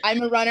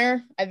I'm a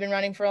runner. I've been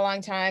running for a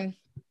long time.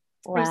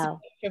 Wow.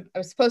 I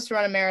was supposed to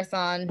run a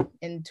marathon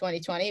in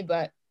 2020,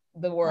 but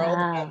the world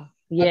had Wow. other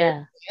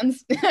Yeah.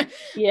 plans. um,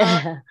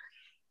 Yeah.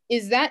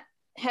 is that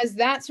has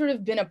that sort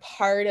of been a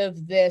part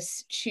of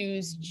this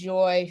choose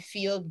joy,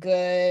 feel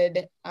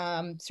good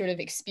sort of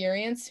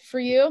experience for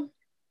you?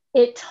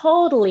 It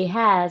totally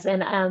has.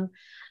 And I'm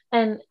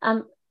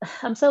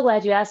so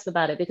glad you asked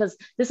about it, because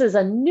this is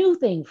a new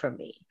thing for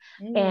me.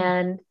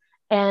 Mm,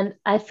 And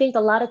I think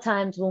a lot of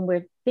times when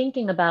we're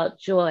thinking about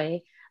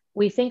joy,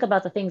 we think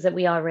about the things that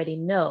we already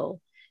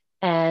know.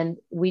 And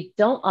we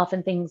don't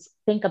often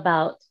think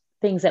about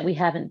things that we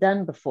haven't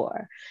done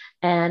before.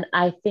 And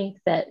I think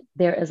that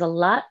there is a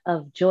lot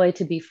of joy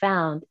to be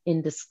found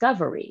in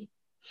discovery.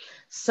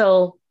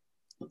 So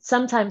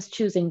sometimes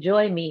choosing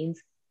joy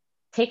means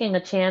taking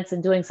a chance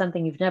and doing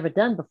something you've never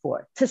done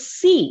before to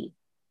see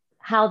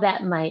how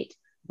that might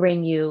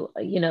bring you,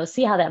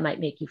 see how that might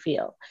make you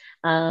feel.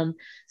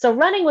 So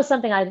running was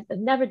something I've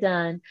never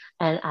done,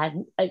 and I've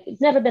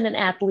never been an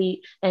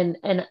athlete. And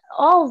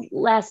all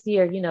last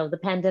year, the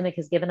pandemic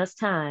has given us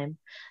time.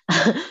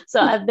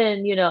 So I've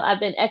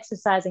been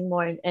exercising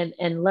more,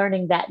 and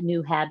learning that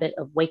new habit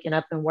of waking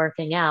up and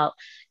working out.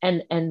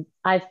 And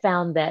I've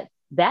found that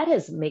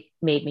has made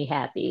me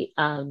happy,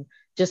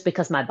 just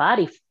because my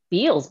body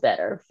feels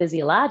better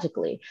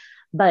physiologically.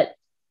 But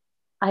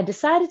I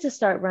decided to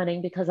start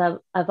running because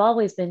I've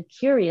always been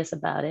curious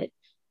about it.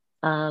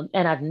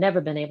 And I've never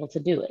been able to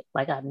do it.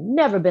 Like, I've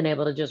never been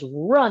able to just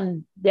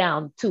run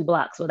down 2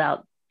 blocks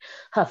without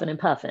huffing and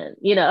puffing,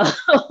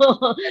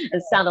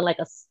 It sounded like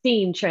a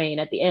steam train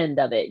at the end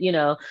of it.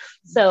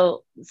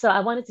 So I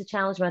wanted to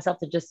challenge myself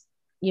to just,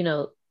 you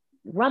know,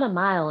 run a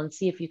mile and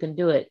see if you can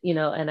do it,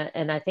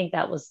 and I think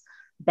that was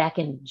back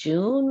in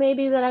June,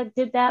 maybe, that I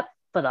did that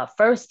for the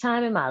first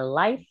time in my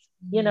life,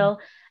 you mm, know,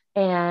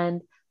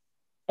 and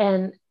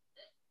and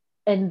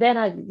and then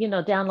I,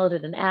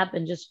 downloaded an app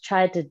and just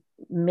tried to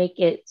make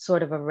it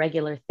sort of a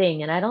regular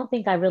thing. And I don't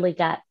think I really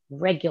got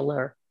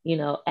regular,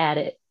 at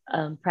it,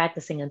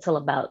 practicing until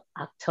about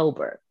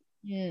October.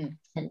 mm.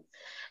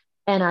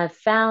 And I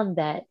found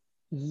that,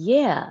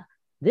 yeah,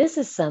 this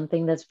is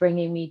something that's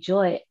bringing me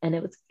joy, and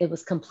it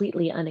was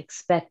completely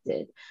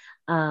unexpected.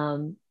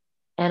 Um,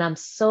 and I'm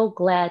so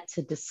glad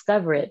to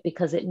discover it,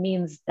 because it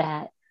means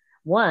that,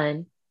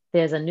 one,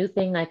 there's a new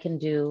thing I can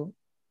do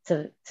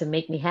to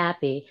make me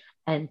happy,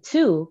 and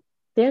two,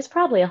 there's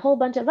probably a whole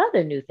bunch of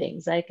other new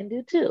things I can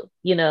do too.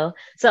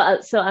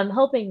 So I'm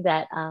hoping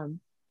that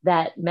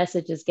that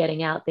message is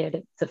getting out there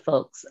to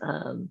folks,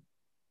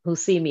 who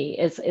see me.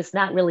 It's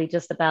not really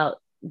just about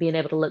being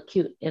able to look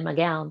cute in my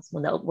gowns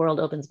when the world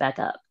opens back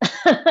up.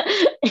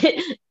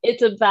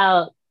 It's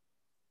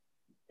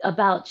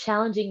about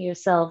challenging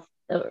yourself.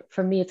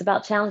 For me, it's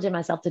about challenging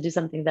myself to do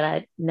something that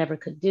I never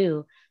could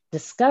do,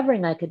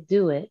 discovering I could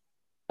do it,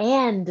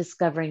 and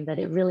discovering that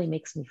it really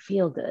makes me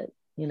feel good,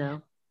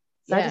 So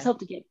I just Yeah. hope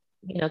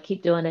to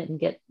keep doing it and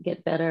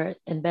get better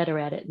and better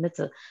at it. And it's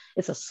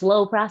a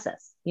slow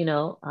process.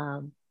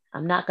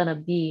 I'm not going to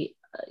be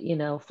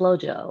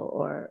Flojo,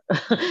 or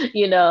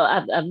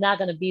I'm not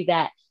going to be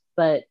that,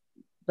 but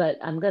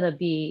I'm going to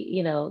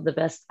be, the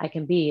best I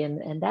can be,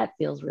 and that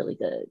feels really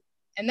good.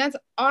 And that's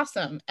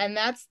awesome. And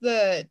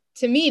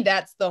to me,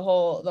 that's the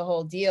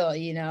whole deal.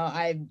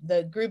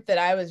 The group that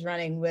I was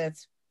running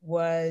with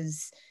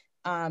was,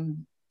 at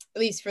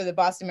least for the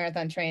Boston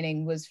Marathon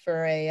training, was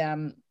for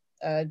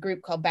a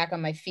group called Back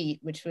on My Feet,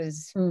 which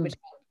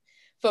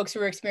folks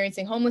who were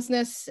experiencing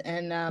homelessness,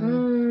 and a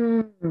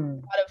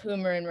lot of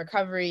whom are in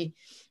recovery.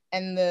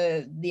 And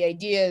the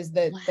idea is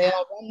that they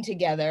all run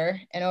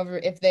together,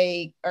 and if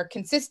they are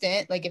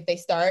consistent, like if they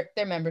start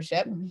their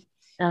membership,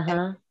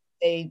 and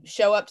they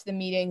show up to the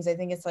meetings, I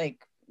think it's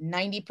like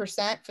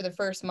 90% for the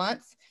first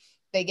month,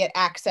 they get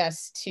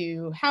access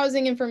to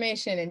housing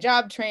information and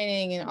job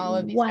training and all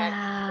of these kinds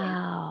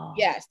of things.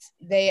 Yes,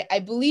 I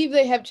believe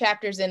they have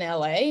chapters in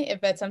LA. If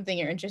that's something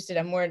you're interested,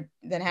 I'm more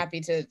than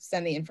happy to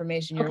send the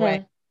information your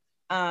way.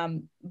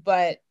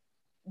 But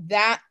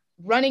that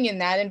running in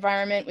that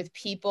environment with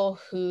people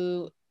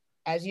who,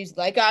 as you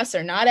like us,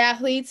 are not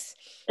athletes,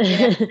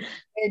 they're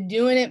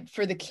doing it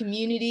for the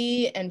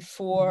community and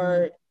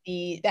for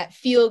that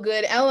feel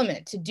good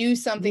element, to do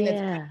something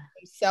that's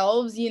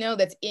themselves,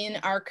 that's in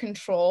our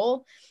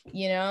control.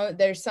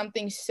 There's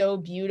something so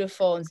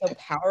beautiful and so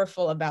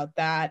powerful about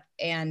that.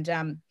 And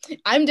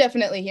I'm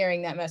definitely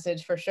hearing that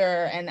message for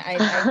sure. And I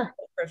know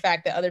for a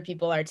fact that other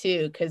people are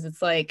too, because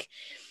it's like,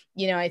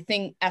 I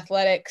think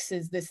athletics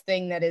is this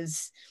thing that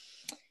is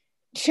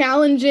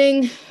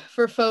challenging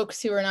for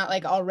folks who are not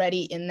like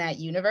already in that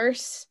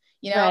universe,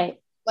 like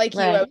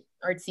you, I was an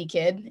artsy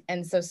kid,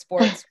 and so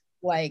sports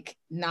like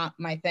not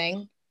my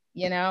thing,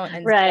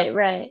 and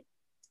right.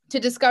 To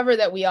discover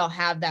that we all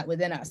have that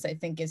within us, I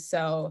think is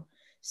so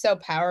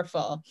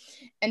powerful.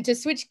 And to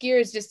switch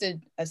gears just a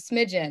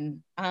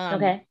smidgen,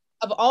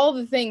 of all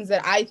the things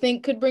that I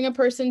think could bring a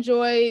person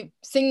joy,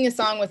 singing a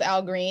song with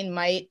Al Green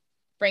might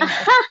bring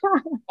a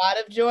lot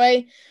of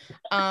joy.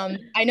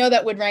 I know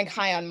that would rank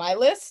high on my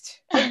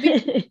list of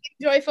being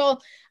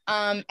joyful.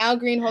 Al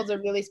Green holds a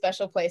really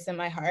special place in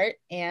my heart,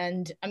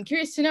 and I'm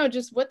curious to know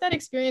just what that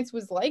experience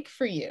was like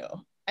for you.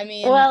 I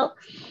mean, well,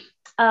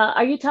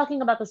 are you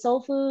talking about the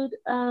Soul Food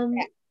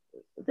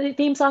the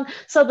theme song?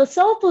 So the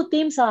Soul Food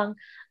theme song,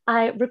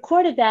 I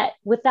recorded that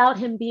without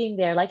him being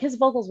there. Like, his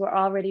vocals were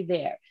already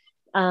there.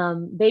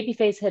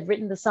 Babyface had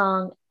written the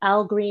song.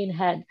 Al Green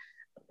had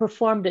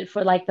performed it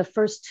for like the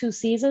first 2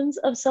 seasons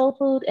of Soul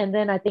Food, and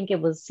then I think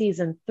it was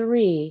season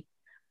 3.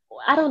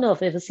 I don't know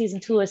if it was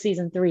season 2 or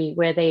season 3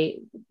 where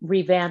they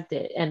revamped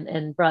it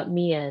and brought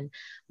me in,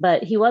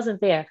 but he wasn't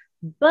there.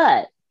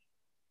 But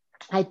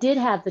I did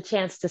have the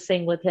chance to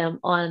sing with him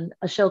on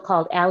a show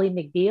called Ally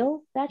McBeal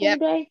back in the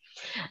day,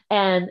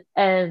 and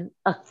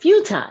a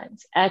few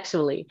times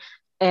actually,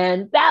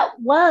 and that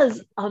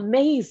was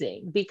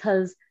amazing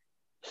because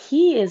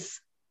he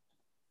is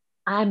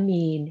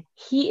on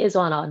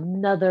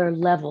another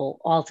level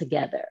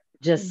altogether.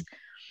 Just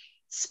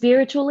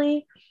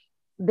spiritually,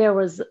 there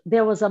was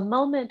a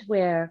moment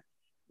where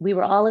we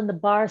were all in the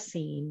bar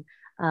scene,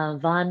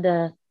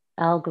 Vonda,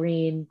 Al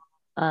Green,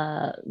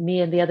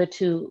 me, and the other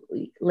 2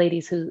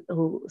 ladies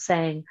who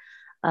sang.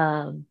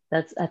 I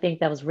think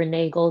that was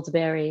Renee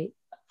Goldsberry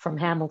from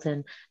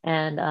Hamilton,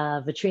 and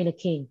Vitrina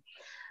King.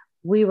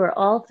 We were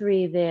all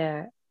 3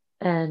 there,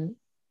 and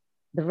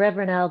the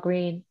Reverend Al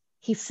Green,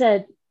 he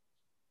said,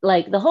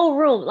 like, the whole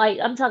room, like,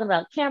 I'm talking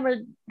about camera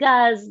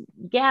guys,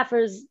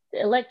 gaffers,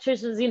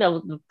 electricians,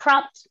 the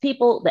props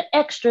people, the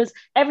extras,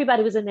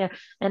 everybody was in there.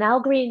 And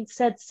Al Green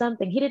said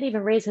something. He didn't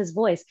even raise his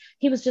voice.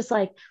 He was just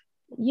like,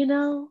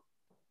 and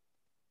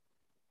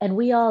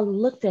we all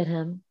looked at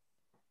him,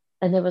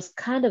 and there was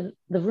the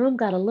room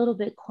got a little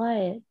bit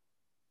quiet,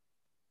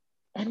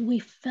 and we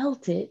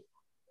felt it.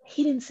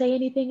 He didn't say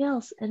anything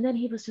else. And then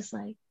he was just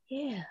like,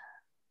 yeah.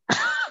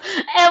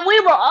 And we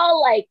were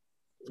all like,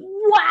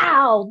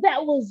 wow,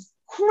 that was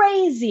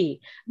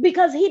crazy,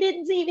 because he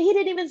didn't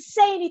even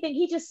say anything.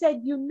 He just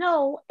said,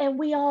 and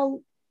we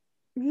all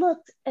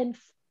looked and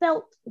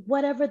felt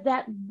whatever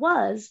that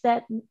was,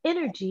 that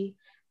energy,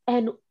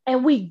 and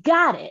we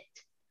got it,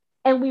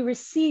 and we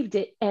received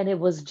it, and it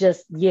was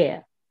just,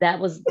 that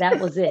was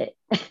it.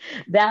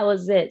 That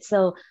was it.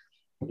 So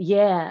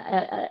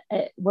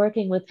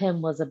working with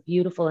him was a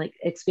beautiful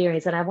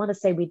experience, and I want to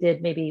say we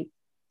did maybe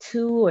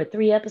 2 or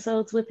 3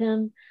 episodes with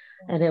him,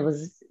 and it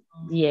was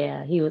he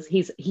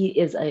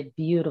is a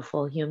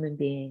beautiful human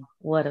being.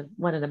 What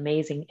an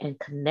amazing and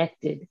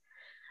connected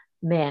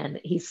man.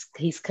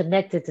 He's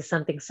connected to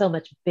something so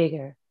much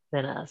bigger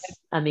than us.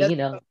 I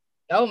mean,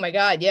 oh my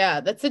God,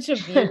 yeah, that's such a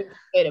beautiful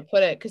way to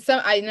put it. Because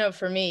I know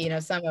for me,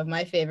 some of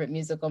my favorite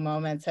musical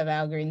moments have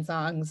Al Green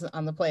songs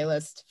on the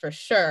playlist for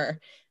sure.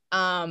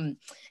 And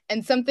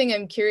something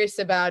I'm curious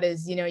about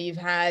is, you've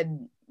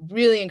had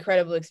really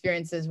incredible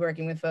experiences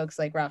working with folks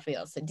like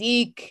Raphael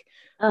Saadiq.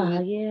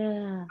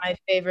 My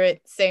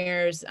favorite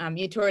singers.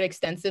 You toured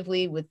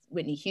extensively with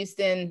Whitney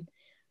Houston.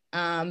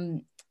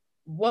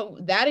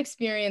 What that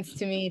experience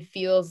to me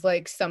feels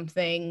like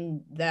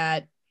something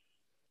that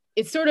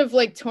it's sort of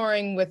like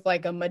touring with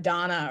like a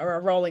Madonna or a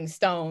Rolling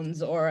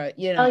Stones or a,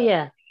 you Oh know,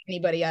 yeah,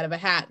 anybody out of a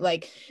hat.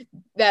 Like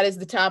that is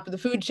the top of the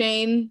food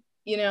chain,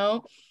 you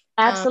know.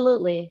 Um,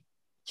 absolutely.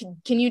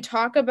 can you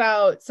talk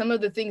about some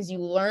of the things you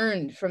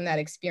learned from that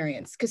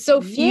experience? Because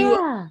so few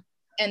Yeah.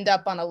 end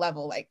up on a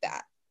level like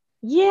that.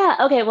 Yeah.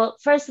 Okay. Well,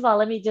 first of all,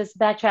 let me just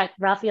backtrack.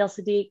 Raphael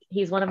Sadiq,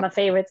 he's one of my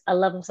favorites. I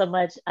love him so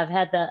much. I've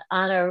had the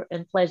honor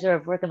and pleasure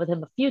of working with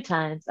him a few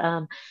times.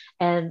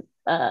 And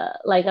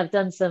like I've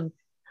done some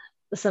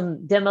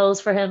demos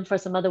for him for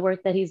some other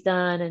work that he's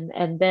done.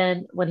 And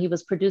then when he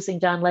was producing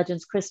John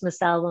Legend's Christmas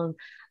album,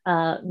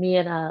 me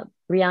and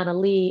Rihanna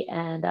Lee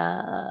and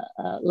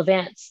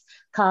Levance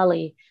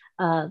Colley,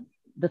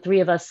 the three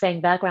of us sang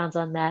backgrounds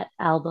on that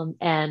album,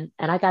 and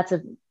I got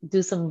to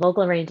do some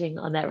vocal arranging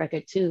on that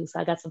record too. So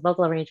I got some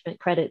vocal arrangement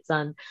credits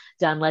on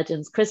John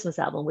Legend's Christmas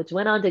album, which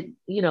went on to,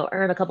 you know,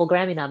 earn a couple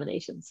Grammy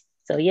nominations.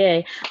 So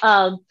yay.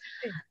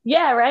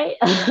 Yeah, right.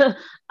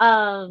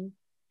 um,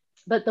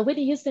 but the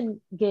Whitney Houston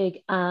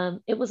gig,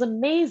 it was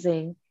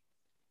amazing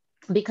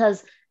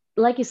because,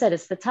 like you said,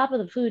 it's the top of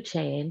the food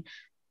chain.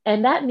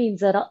 And that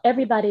means that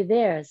everybody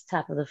there is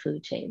top of the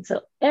food chain.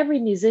 So every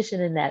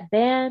musician in that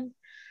band,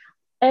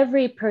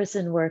 every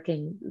person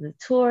working the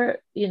tour,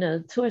 you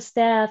know, tour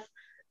staff,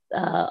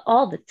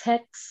 all the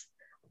techs,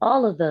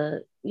 all of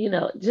the, you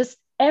know, just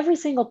every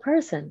single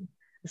person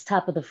is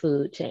top of the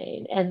food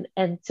chain.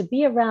 And to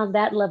be around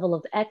that level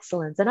of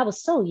excellence, and I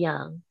was so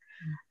young,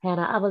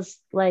 Hannah, I was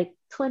like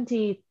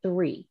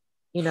 23,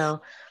 you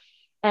know,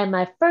 and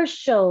my first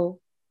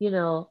show, you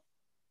know,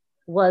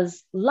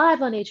 was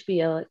live on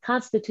HBO at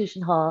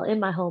Constitution Hall in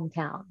my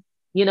hometown.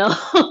 You know,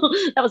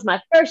 that was my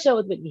first show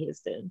with Whitney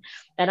Houston,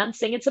 and I'm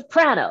singing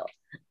soprano.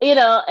 You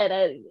know,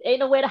 and ain't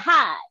no way to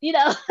hide. You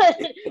know,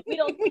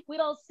 we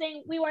don't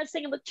sing. We weren't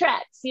singing with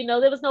tracks. You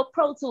know, there was no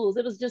Pro Tools.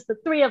 It was just the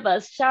three of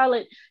us: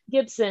 Charlotte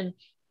Gibson,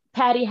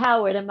 Patty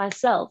Howard, and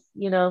myself.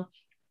 You know,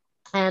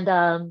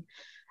 and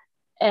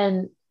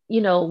and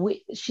you know,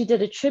 she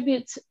did a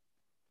tribute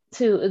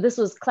to, this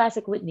was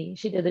classic Whitney.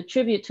 She did a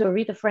tribute to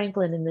Aretha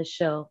Franklin in this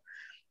show.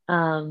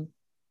 Um,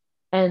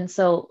 and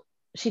so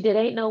she did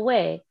Ain't No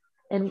Way.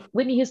 And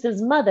Whitney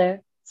Houston's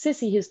mother,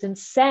 Cissy Houston,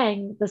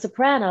 sang the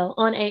soprano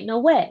on Ain't No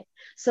Way.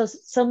 So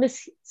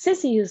Miss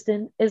Cissy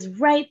Houston is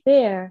right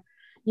there,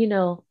 you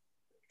know,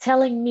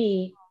 telling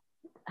me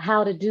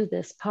how to do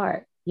this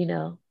part, you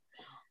know.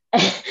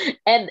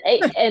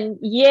 and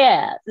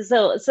yeah,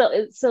 so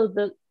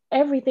the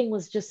everything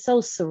was just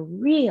so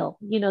surreal,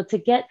 you know, to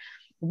get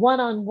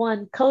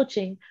one-on-one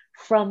coaching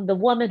from the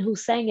woman who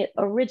sang it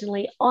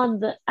originally on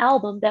the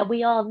album that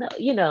we all know,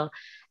 you know,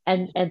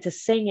 and to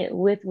sing it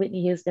with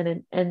Whitney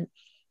Houston, and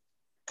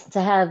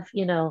to have,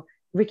 you know,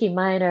 Ricky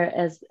Minor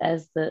as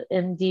the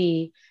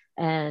MD,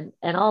 and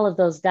all of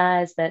those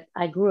guys that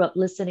I grew up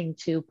listening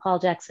to, Paul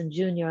Jackson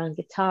Jr. on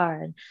guitar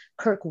and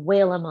Kirk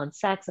Whalum on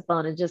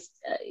saxophone, and just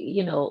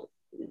you know,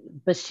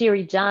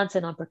 Bashiri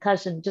Johnson on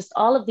percussion, just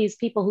all of these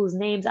people whose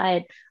names I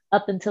had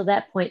up until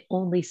that point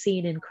only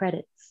seen in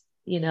credits,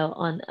 you know,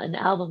 on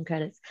album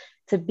credits.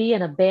 To be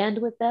in a band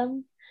with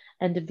them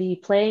and to be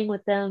playing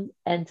with them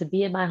and to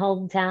be in my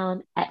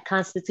hometown at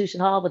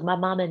Constitution Hall with my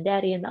mom and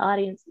daddy in the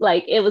audience,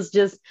 like it was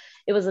just,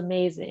 it was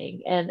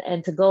amazing.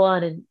 And to go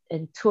on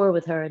and tour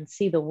with her and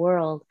see the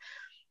world.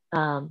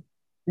 Not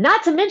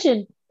to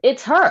mention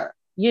it's her,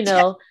 you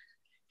know.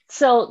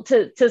 So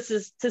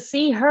to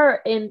see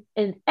her in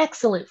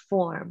excellent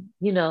form,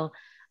 you know,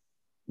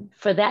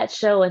 for that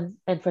show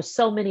and for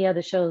so many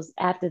other shows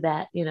after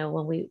that, you know,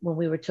 when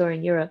we were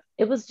touring Europe,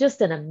 it was just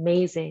an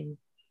amazing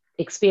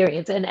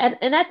experience. And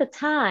at the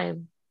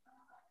time,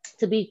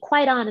 to be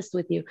quite honest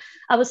with you,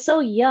 I was so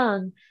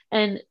young,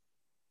 and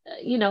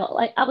you know,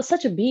 like I was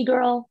such a B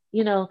girl,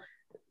 you know,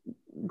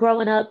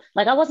 growing up.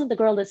 Like I wasn't the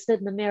girl that stood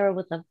in the mirror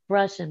with a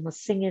brush and was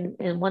singing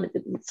and wanted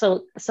to,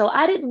 so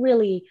I didn't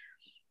really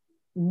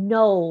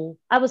know.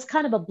 I was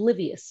kind of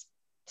oblivious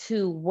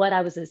to what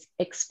I was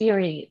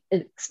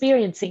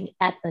experiencing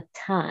at the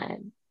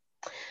time.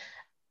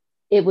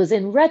 It was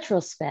in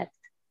retrospect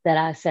that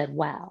I said,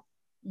 wow,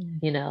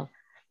 you know.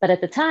 But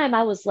at the time,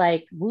 I was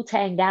like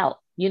Wu-Tanged out,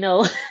 you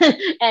know,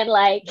 and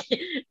like,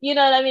 you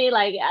know what I mean?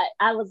 Like,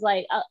 I was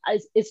like,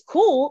 it's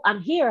cool. I'm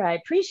here. I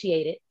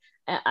appreciate it.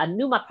 I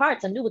knew my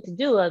parts. I knew what to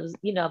do. I was,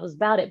 you know, I was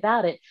about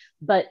it.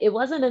 But it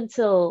wasn't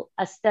until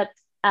I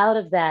stepped out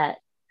of that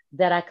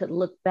I could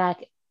look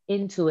back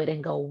into it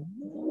and go,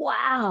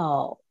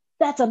 wow,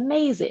 that's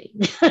amazing.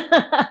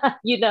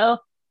 You know?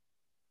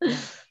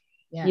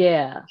 Yeah.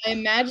 Yeah. I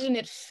imagine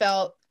it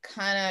felt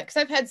kind of, because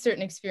I've had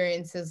certain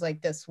experiences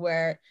like this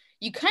where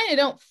you kind of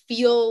don't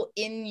feel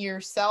in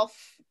yourself,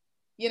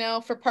 you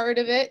know, for part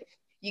of it.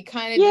 You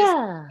kind of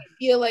just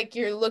feel like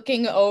you're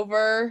looking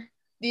over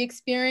the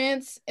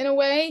experience in a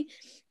way.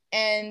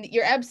 And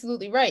you're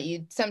absolutely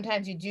right.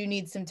 Sometimes you do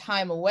need some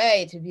time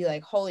away to be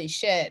like, holy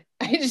shit,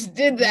 I just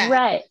did that.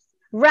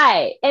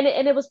 Right. And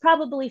it was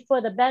probably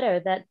for the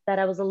better that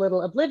I was a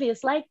little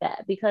oblivious like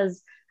that,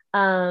 because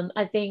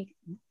I think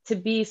to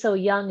be so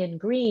young and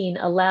green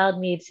allowed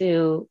me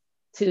to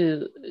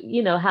to,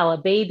 you know, how a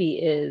baby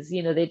is,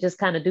 you know, they just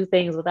kind of do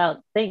things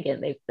without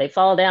thinking. They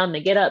fall down,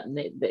 they get up, and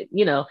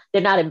you know,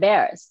 they're not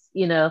embarrassed,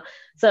 you know.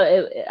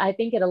 So I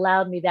think it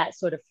allowed me that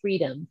sort of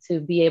freedom to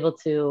be able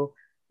to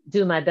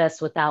do my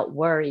best without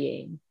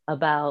worrying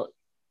about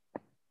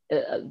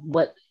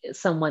what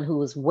someone who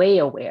was way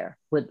aware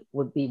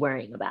would be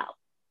worrying about,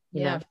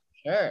 you Yeah, know.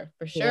 for sure,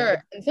 for Yeah,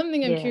 sure. And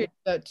something I'm yeah, curious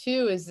about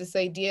too is this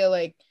idea,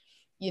 like,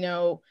 you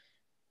know,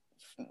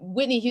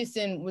 Whitney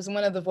Houston was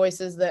one of the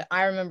voices that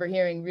I remember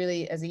hearing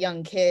really as a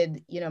young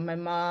kid. You know, my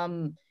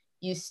mom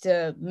used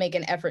to make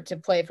an effort to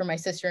play for my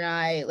sister and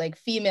I, like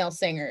female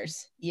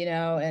singers, you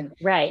know, and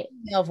right,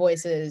 female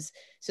voices,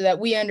 so that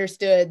we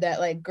understood that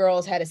like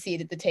girls had a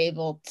seat at the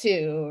table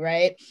too,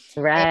 right?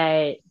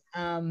 right.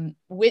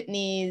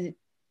 Whitney,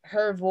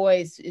 her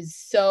voice is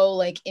so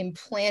like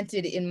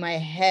implanted in my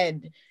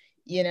head,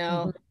 you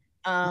know.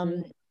 Mm-hmm, um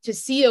mm-hmm. to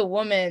see a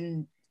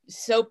woman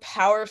so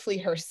powerfully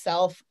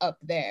herself up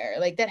there,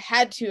 like that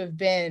had to have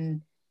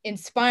been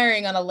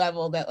inspiring on a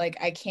level that like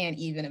I can't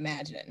even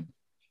imagine.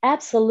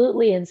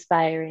 Absolutely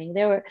inspiring.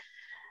 There were,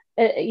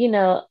 you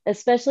know,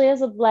 especially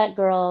as a Black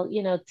girl,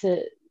 you know,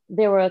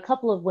 there were a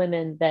couple of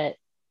women that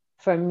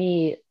for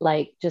me,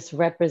 like just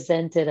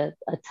represented um,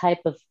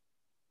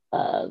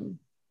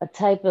 a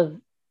type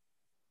of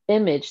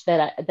image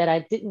that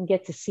I didn't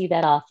get to see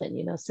that often.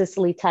 You know,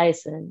 Cicely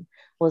Tyson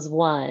was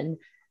one,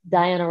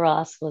 Diana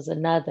Ross was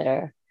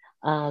another.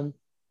 Um,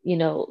 you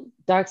know,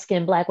 dark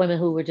skinned Black women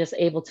who were just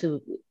able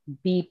to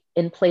be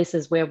in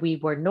places where we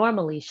were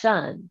normally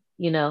shunned,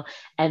 you know,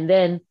 and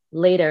then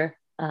later,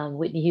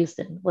 Whitney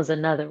Houston was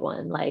another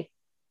one. Like,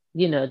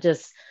 you know,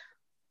 just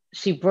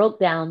she broke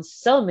down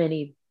so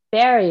many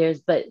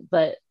barriers,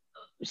 but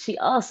she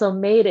also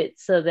made it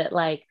so that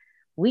like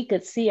we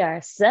could see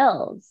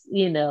ourselves,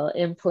 you know,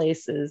 in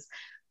places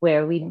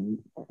where we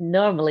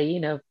normally, you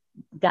know,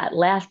 got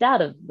laughed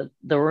out of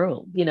the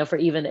room, you know, for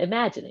even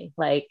imagining.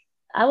 Like,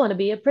 I want to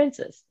be a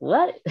princess.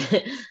 What?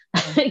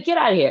 Get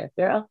out of here,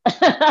 girl.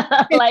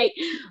 Like,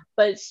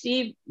 but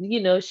she,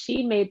 you know,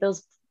 she made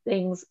those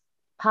things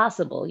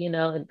possible, you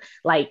know, and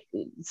like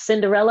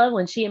Cinderella,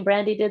 when she and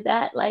Brandy did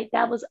that, like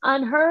that was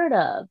unheard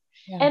of.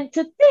 Yeah. And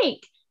to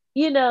think,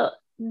 you know,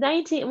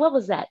 19, what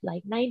was that,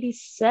 like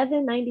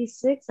 97,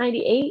 96,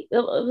 98? It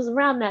was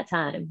around that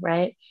time,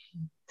 right?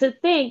 To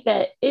think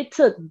that it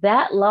took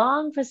that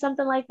long for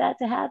something like that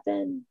to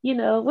happen, you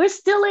know, we're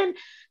still in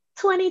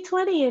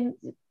 2020 and,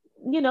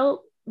 you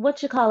know,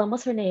 what you call them,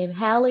 what's her name?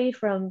 Hallie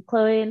from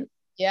Chloe and,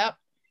 Yep.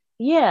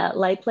 yeah,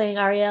 like playing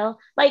Ariel.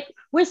 Like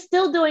we're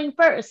still doing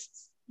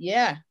firsts,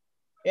 Yeah.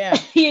 Yeah.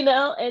 you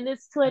know, and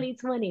it's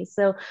 2020.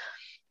 So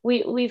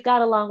we've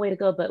got a long way to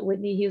go, but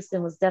Whitney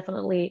Houston was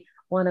definitely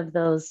one of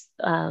those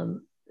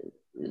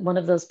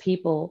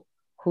people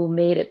who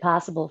made it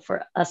possible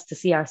for us to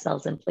see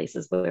ourselves in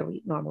places where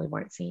we normally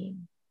weren't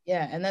seen.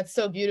 Yeah, and that's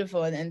so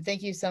beautiful, and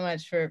thank you so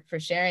much for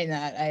sharing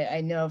that.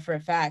 I know for a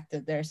fact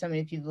that there are so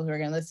many people who are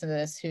going to listen to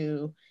this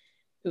who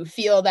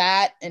feel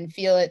that and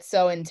feel it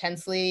so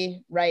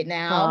intensely right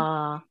now,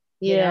 Ah,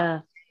 you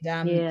know.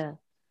 yeah, And, yeah,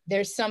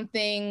 there's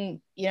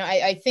something, you know,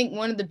 I think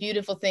one of the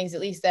beautiful things,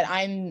 at least that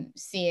I'm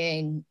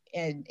seeing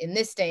in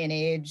this day and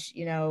age,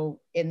 you know,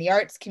 in the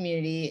arts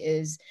community,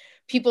 is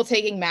people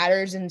taking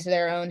matters into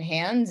their own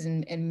hands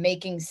and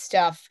making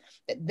stuff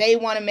that they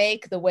want to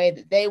make the way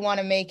that they want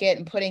to make it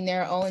and putting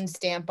their own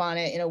stamp on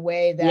it in a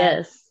way that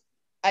yes.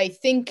 I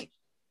think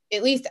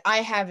at least I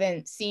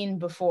haven't seen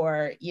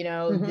before, you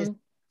know, this, Mm-hmm.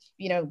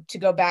 you know, to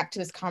go back to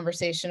this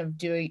conversation of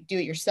do it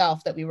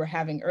yourself that we were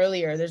having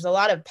earlier. There's a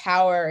lot of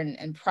power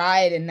and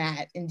pride in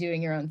that, in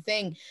doing your own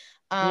thing.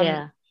 Um,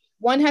 Yeah,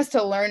 one has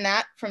to learn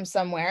that from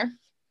somewhere. And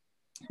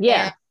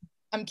yeah.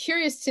 I'm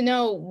curious to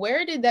know,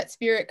 where did that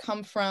spirit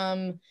come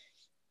from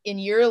in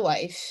your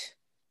life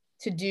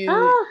to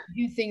Ah,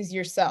 do things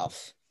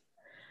yourself?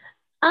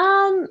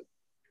 um,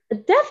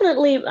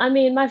 definitely. I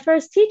mean, my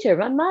first teacher,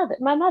 my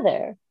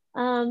mother,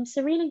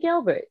 Serena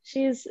Gilbert.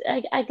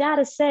 I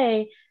gotta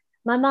say,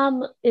 my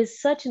mom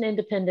is such an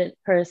independent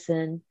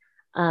person.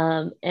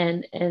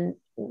 And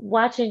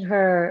watching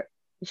her,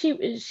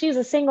 she's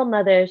a single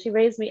mother. She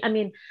raised me. I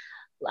mean,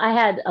 I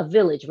had a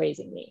village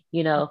raising me,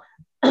 you know,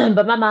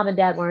 but my mom and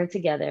dad weren't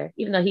together,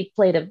 even though he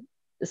played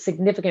a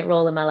significant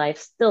role in my life,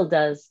 still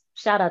does.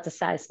 Shout out to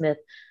Cy Smith.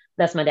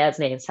 That's my dad's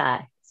name,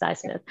 Cy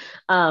Smith.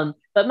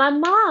 But my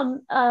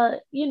mom,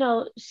 you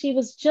know, she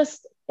was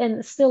just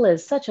and still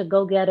is such a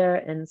go getter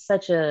and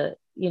such a,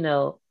 you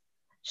know,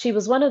 she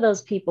was one of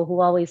those people who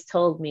always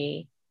told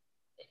me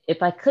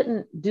if I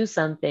couldn't do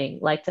something,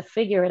 like to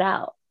figure it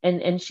out.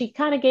 And she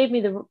kind of gave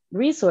me the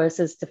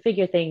resources to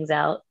figure things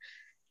out.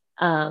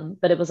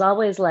 But it was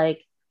always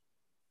like,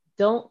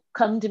 don't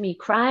come to me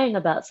crying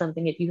about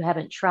something if you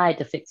haven't tried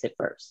to fix it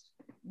first,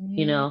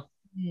 you know?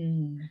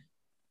 Mm-hmm.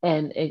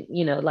 And it,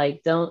 you know,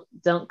 like don't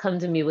come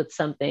to me with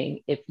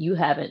something if you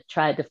haven't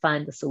tried to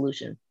find the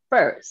solution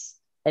first.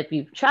 If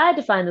you've tried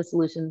to find the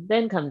solution,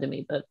 then come to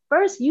me. But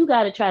first you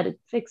got to try to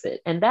fix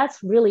it. And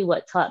that's really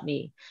what taught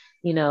me,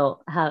 you know,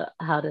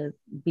 how to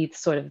be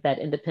sort of that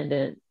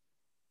independent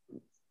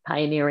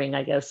pioneering,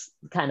 I guess,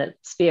 kind of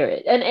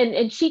spirit.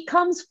 And she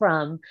comes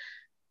from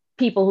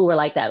people who were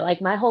like that.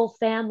 Like my whole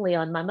family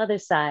on my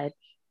mother's side,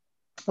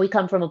 we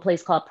come from a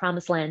place called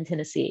Promised Land,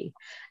 Tennessee.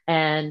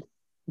 And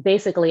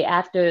basically,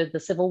 after the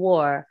Civil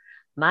War,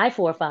 my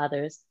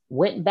forefathers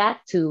went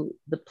back to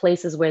the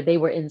places where they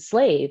were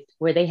enslaved,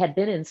 where they had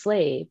been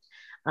enslaved.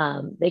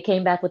 They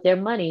came back with their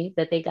money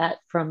that they got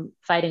from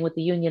fighting with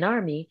the Union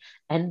Army,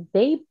 and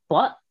they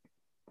bought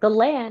the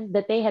land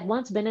that they had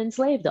once been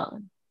enslaved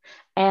on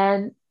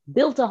and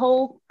built a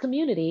whole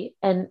community.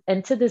 And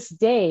to this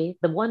day,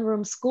 the one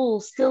room school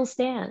still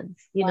stands,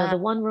 Wow. the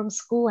one room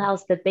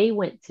schoolhouse that they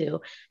went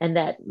to and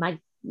that my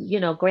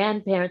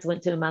grandparents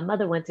went to and my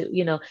mother went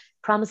to.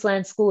 Promised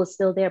Land School is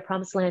still there.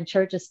 Promised Land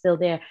Church is still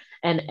there.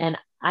 And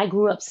I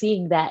grew up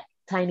seeing that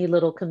tiny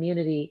little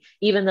community,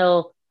 even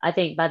though I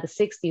think by the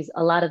 60s,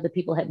 a lot of the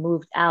people had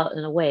moved out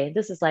and away.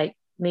 This is like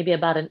maybe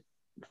about a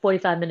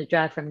 45-minute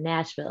drive from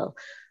Nashville.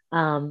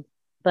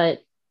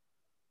 But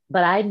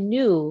I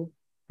knew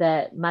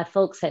that my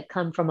folks had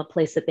come from a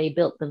place that they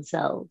built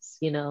themselves,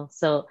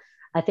 So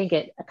I think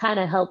it kind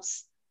of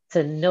helps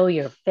to know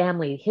your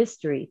family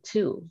history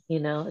too,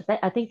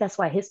 I think that's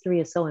why history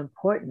is so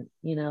important,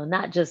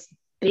 not just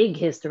big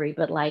history,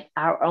 but like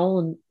our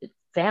own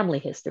family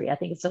history. I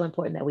think it's so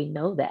important that we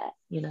know that,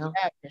 Yeah,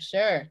 for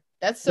sure.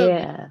 That's so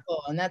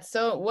beautiful. And that's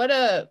so, what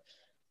a,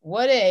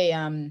 I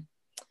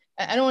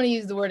don't want to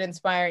use the word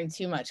inspiring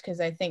too much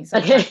because I think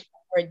sometimes the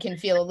word can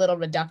feel a little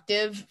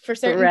reductive for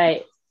certain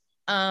right.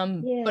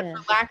 But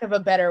for lack of a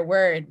better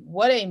word,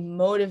 what a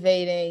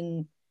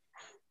motivating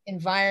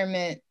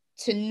environment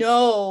to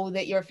know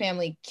that your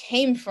family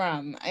came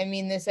from. I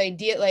mean, this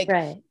idea, like,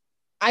 right.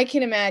 I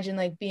can imagine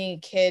like being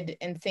a kid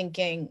and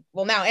thinking,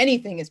 well, now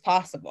anything is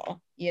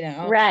possible,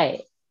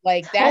 Right.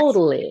 Like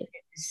totally.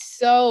 That's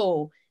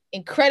so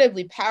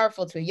incredibly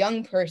powerful to a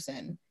young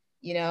person,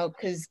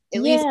 because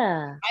at least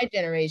my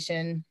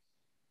generation,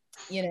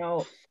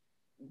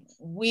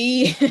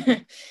 we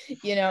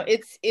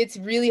it's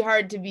really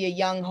hard to be a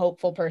young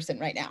hopeful person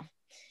right now.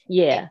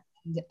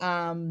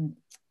 And,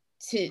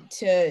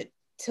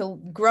 to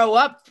grow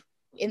up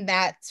in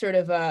that sort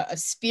of a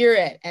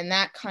spirit and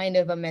that kind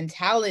of a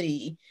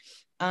mentality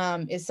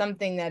is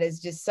something that is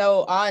just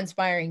so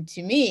awe-inspiring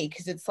to me,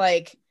 because it's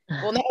like,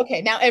 well, now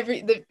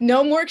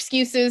no more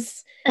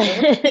excuses.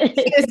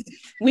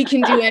 We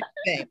can do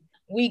anything.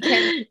 We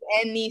can do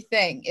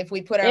anything if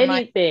we put our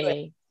mind to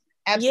it.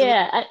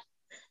 Absolutely.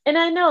 And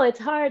I know it's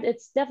hard.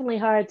 It's definitely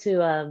hard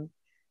to,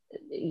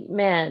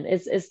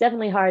 it's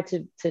definitely hard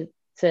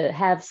to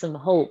have some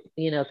hope,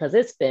 because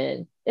it's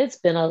been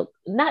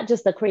not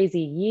just a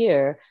crazy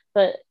year,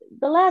 but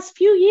the last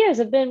few years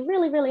have been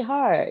really, really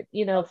hard,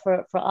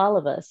 for all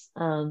of us.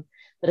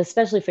 But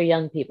especially for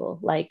young people.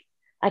 Like,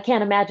 I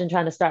can't imagine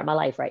trying to start my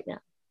life right now,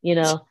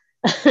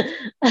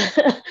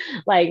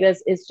 like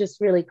it's just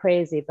really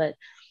crazy. But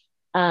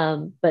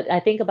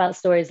I think about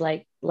stories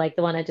like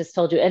the one I just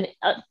told you. And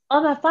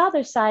on my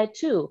father's side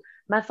too,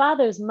 my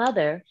father's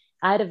mother,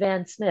 Ida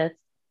Van Smith,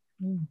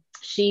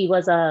 she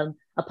was a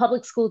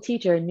public school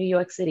teacher in New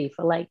York City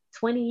for like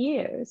 20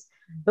 years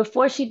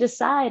before she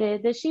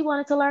decided that she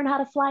wanted to learn how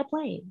to fly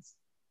planes.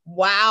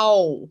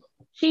 Wow.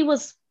 She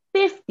was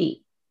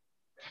 50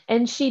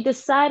 and she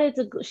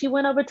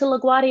went over to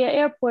LaGuardia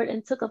Airport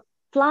and took a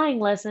flying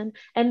lesson,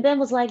 and then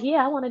was like,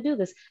 yeah, I want to do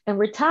this, and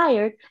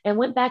retired and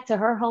went back to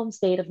her home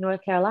state of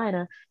North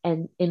Carolina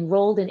and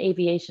enrolled in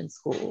aviation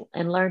school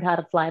and learned how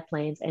to fly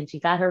planes. And she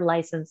got her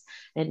license,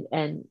 and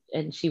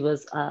she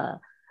was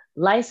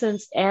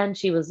licensed, and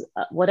she was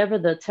whatever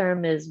the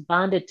term is,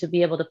 bonded to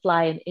be able to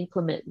fly in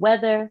inclement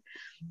weather.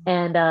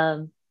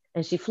 And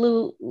she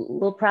flew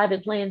little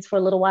private planes for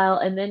a little while,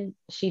 and then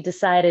she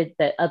decided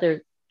that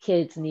other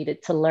kids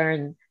needed to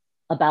learn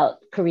about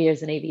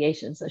careers in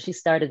aviation. So she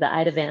started the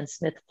Ida Van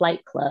Smith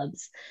flight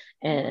clubs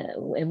and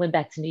went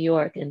back to New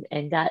York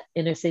and got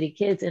inner city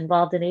kids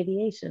involved in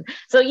aviation.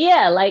 So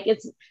yeah, like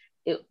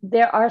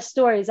there are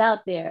stories out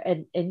there,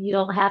 and you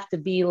don't have to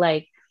be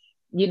like,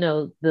 you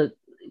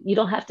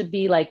don't have to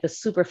be like the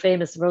super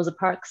famous Rosa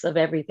Parks of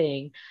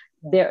everything.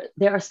 There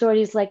are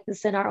stories like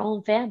this in our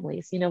own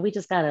families. We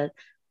just got to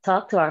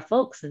talk to our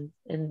folks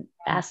and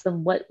ask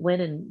them what,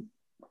 when, and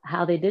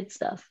how they did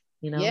stuff,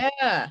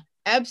 Yeah,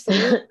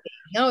 absolutely.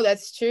 No,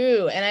 that's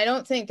true. And I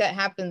don't think that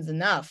happens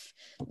enough.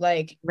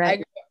 Like, I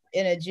grew up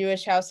in a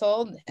Jewish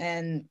household,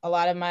 and a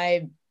lot of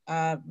my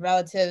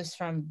relatives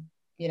from,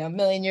 a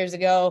million years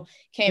ago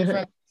came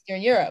from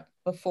Eastern Europe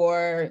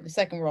before the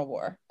Second World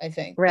War, I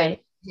think.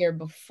 Right. Here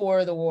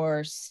before the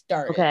war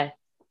started.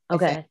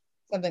 Okay.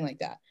 Something like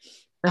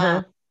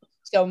that.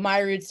 So my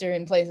roots are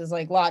in places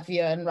like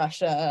Latvia and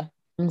Russia.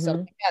 So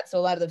like that. So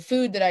a lot of the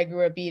food that I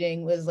grew up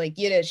eating was like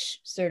Yiddish,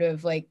 sort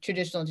of like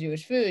traditional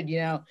Jewish food,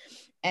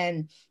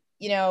 and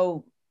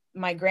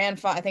my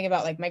grandfather, I think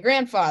about like my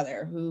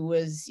grandfather, who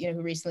was,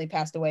 who recently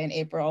passed away in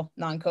April,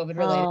 non-COVID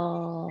related.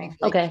 Oh,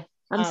 okay.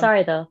 I'm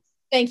sorry though.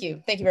 Thank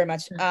you very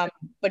much.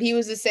 But he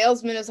was a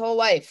salesman his whole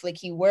life. Like,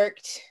 he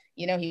worked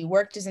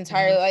his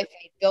entire life.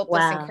 He built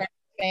this incredible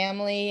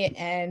family,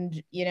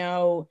 and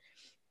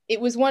it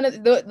was one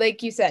of the,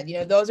 like you said,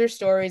 those are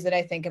stories that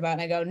I think about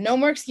and I go, no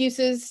more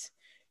excuses,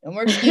 no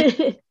more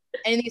excuses.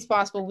 Anything's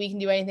possible. We can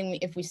do anything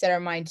if we set our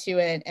mind to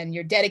it, and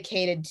you're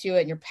dedicated to it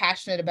and you're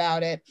passionate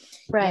about it.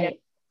 Right.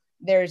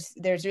 There's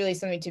really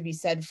something to be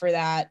said for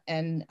that.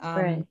 And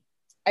Right.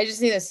 I just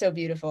think that's so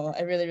beautiful.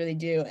 I really, really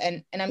do.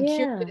 And I'm Yeah.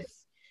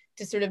 curious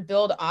to sort of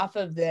build off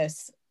of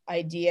this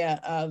idea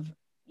of,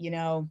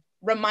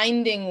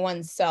 reminding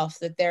oneself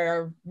that there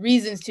are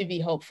reasons to be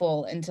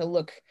hopeful and to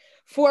look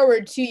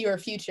forward to your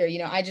future.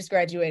 I just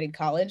graduated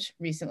college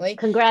recently.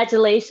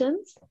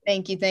 Congratulations.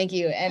 Thank you.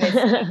 And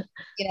it's,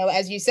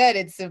 as you said,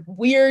 it's a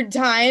weird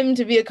time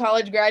to be a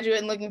college graduate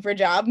and looking for a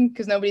job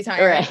because nobody's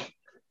hiring,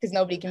 because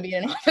nobody can be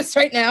in an office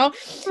right now.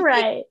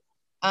 Right.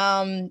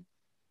 And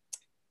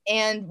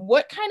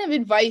what kind of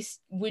advice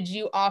would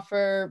you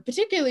offer,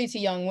 particularly to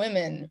young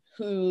women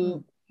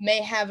who may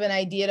have an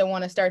idea to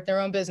want to start their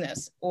own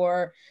business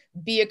or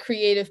be a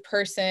creative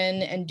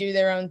person and do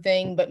their own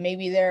thing, but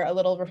maybe they're a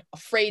little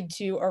afraid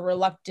to or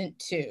reluctant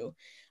to?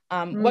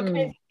 What kind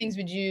of things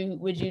would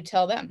you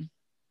tell them?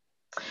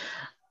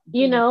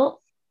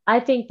 I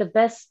think the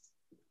best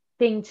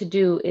thing to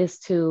do is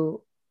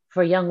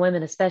for young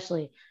women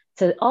especially,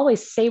 to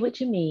always say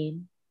what you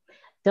mean.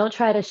 Don't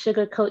try to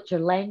sugarcoat your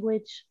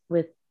language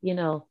with,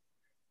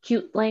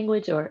 cute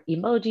language or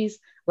emojis.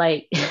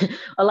 Like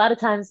a lot of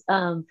times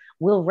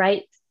we'll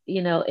write,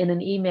 in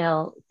an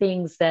email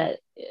things that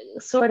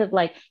sort of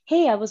like,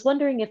 hey, I was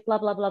wondering if blah,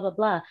 blah, blah, blah,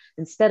 blah,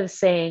 instead of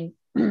saying,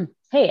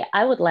 hey,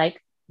 I would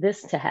like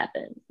this to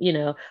happen,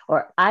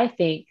 or I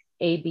think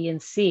A, B,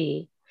 and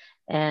C,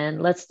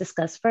 and let's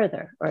discuss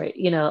further. Or,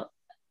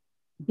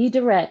 be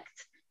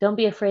direct. Don't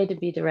be afraid to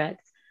be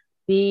direct.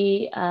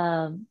 Be,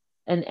 and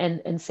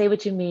say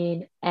what you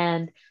mean.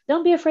 And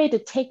don't be afraid to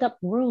take up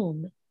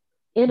room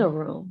in a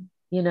room.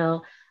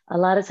 A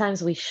lot of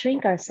times we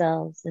shrink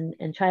ourselves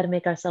and try to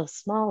make ourselves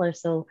smaller.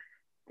 So,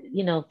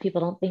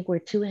 people don't think we're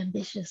too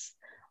ambitious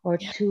or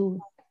too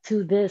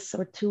this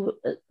or too,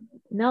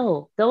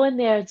 no, go in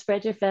there and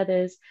spread your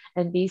feathers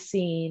and be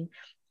seen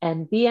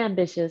and be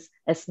ambitious.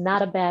 It's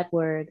not a bad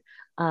word.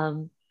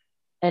 And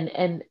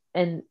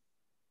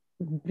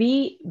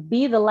be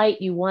the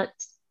light you want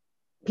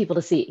people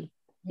to see,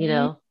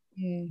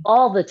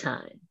 all the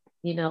time,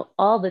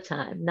 all the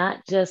time,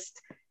 not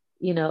just,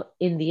 in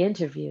the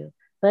interview,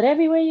 but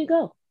everywhere you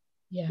go.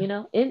 Yeah.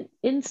 In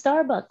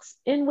Starbucks,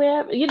 in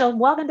wherever,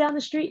 walking down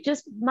the street,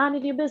 just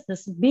minding your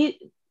business.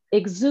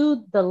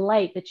 Exude the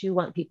light that you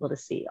want people to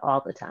see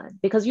all the time,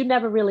 because you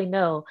never really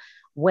know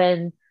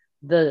when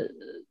the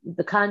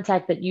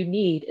contact that you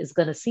need is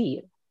going to see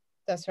you.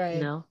 That's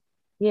right.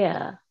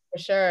 Yeah. For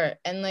sure.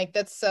 And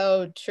that's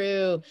so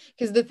true.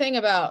 Because the thing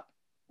about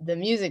the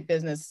music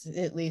business,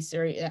 at least,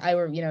 or I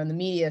were, in the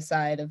media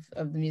side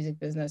of the music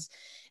business,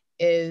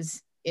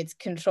 is it's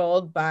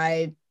controlled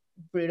by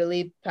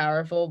brutally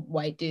powerful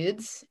white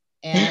dudes.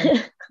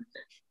 And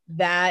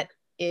that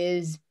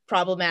is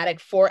problematic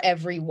for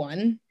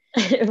everyone.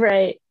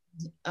 Right.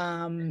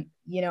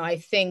 I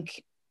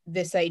think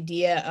this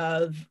idea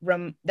of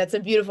that's a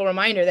beautiful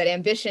reminder that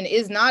ambition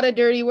is not a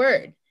dirty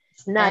word.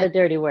 It's not a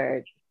dirty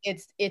word.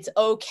 It's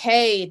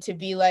okay to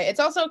be like, it's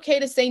also okay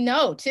to say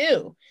no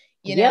too.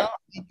 I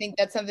think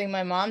that's something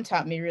my mom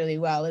taught me really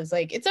well, is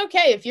like, it's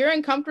okay if you're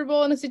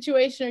uncomfortable in a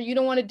situation or you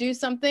don't want to do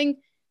something,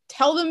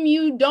 tell them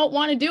you don't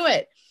want to do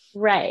it.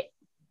 Right.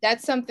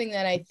 That's something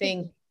that I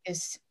think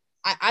is,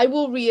 I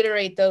will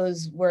reiterate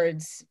those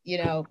words,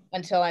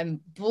 until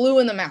I'm blue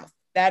in the mouth.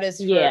 That is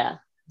for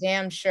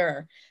damn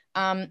sure.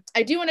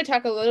 I do want to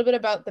talk a little bit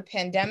about the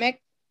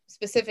pandemic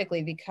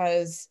specifically,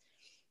 because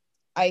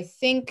I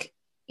think,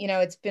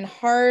 it's been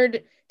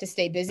hard to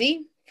stay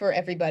busy for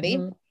everybody.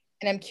 Mm-hmm.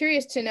 And I'm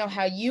curious to know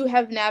how you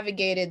have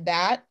navigated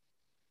that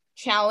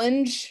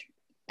challenge,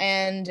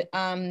 and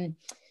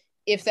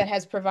if that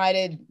has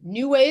provided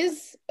new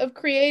ways of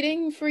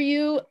creating for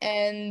you,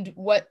 and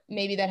what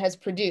maybe that has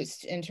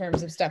produced in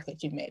terms of stuff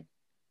that you've made.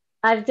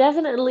 I've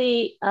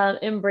definitely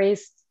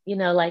embraced,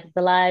 like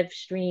the live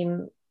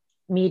stream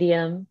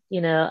medium.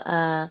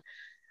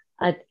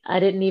 I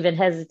didn't even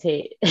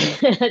hesitate.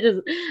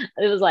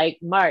 It was like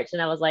March,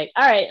 and I was like,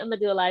 all right, I'm gonna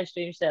do a live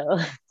stream show.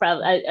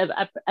 Probably,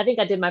 I think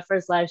I did my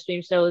first live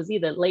stream show was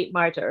either late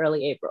March or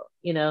early April,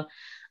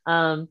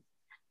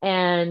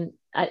 and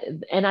I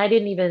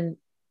didn't even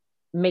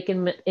make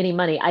any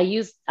money.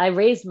 I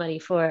raised money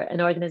for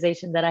an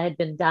organization that I had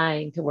been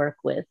dying to work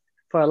with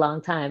for a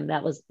long time.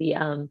 That was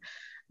the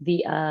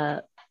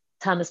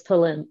Thomas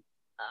Pullen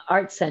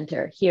Art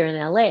Center here in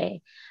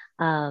LA.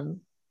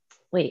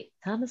 Wait,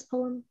 Thomas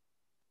Pullen?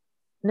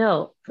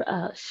 No,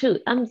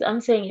 shoot, I'm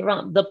saying it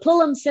wrong. The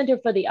Pullum Center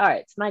for the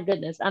Arts. My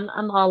goodness,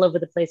 I'm all over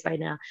the place right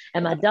now.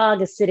 And my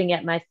dog is sitting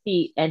at my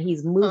feet and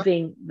he's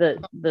moving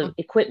the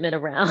equipment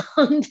around.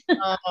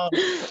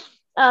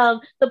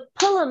 The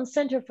Pullum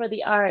Center for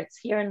the Arts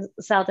here in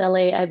South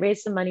LA, I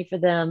raised some money for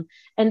them.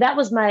 And that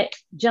was my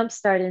jump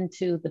start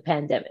into the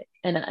pandemic.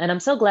 And I'm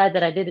so glad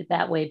that I did it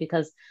that way,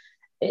 because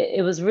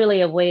it was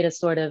really a way to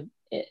sort of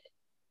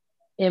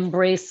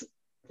embrace,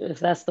 if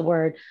that's the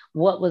word,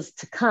 what was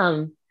to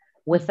come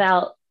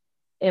without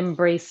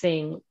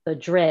embracing the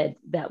dread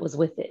that was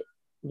with it,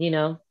 you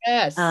know?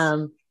 Yes.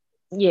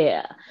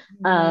 Yeah.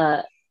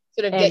 Mhm.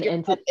 Sort of get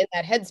And to, yourself in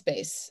that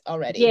headspace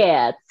already.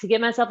 yeah, to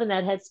get myself in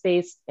that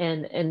headspace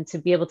and to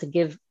be able to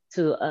give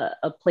to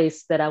a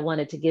place that I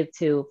wanted to give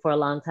to for a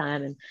long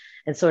time,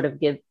 and sort of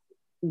give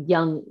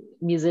young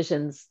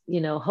musicians,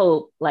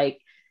 hope, like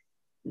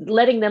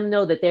letting them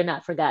know that they're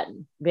not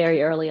forgotten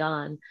very early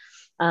on.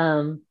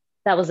 Um,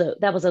 that was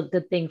a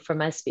good thing for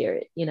my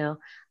spirit,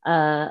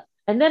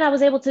 and then I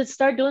was able to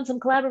start doing some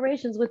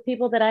collaborations with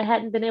people that I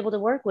hadn't been able to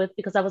work with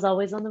because I was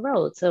always on the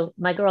road. So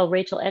my girl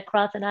Rachel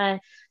Eckroth and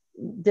I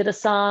did a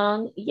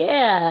song,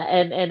 yeah,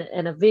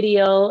 and a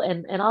video,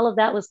 and all of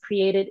that was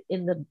created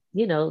in the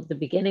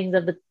beginnings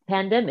of the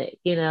pandemic,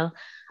 and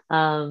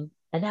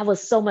that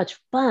was so much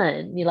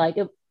fun.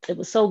 It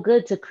was so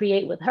good to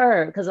create with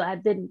her because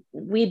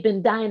we'd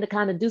been dying to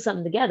kind of do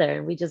something together,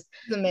 and we just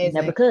It's never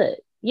amazing. could.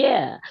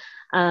 Yeah.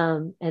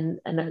 I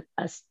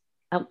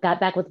got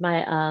back with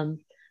my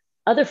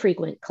other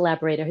frequent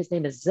collaborator. His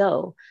name is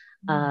Zoe.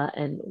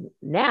 And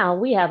now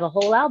we have a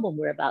whole album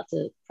we're about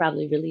to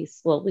probably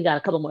release. Well, we got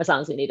a couple more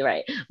songs we need to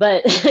write,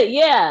 but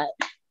yeah.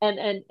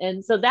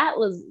 And so that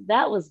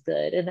was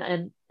good.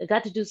 And I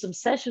got to do some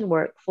session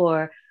work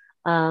for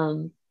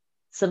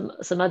some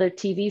other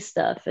TV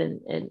stuff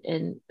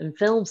and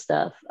film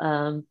stuff.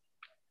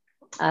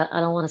 I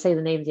don't want to say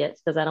the names yet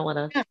because I don't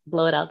want to Yeah.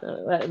 blow it out.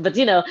 But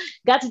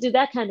got to do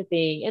that kind of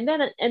thing, and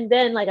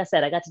then, like I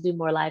said, I got to do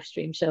more live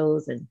stream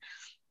shows. And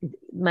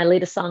my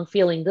latest song,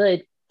 "Feeling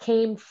Good,"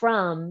 came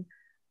from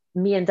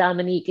me and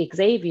Dominique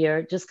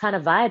Xavier just kind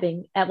of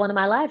vibing at one of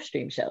my live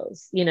stream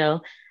shows,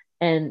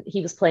 and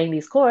he was playing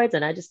these chords,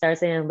 and I just started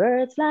saying,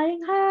 "Birds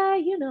flying high,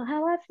 you know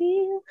how I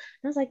feel."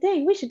 And I was like,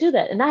 dang, we should do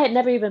that. And I had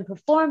never even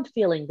performed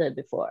 "Feeling Good"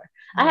 before.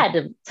 I Oh, had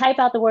to type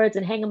out the words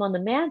and hang them on the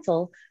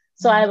mantle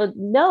so I mhm. would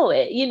know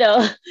it.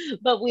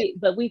 But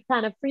we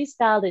kind of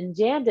freestyled and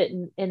jammed it,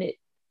 and it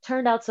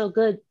turned out so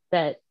good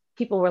that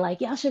people were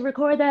like, "Y'all should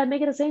record that,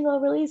 make it a single,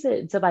 release it."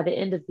 And so by the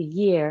end of the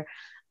year,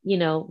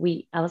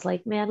 I was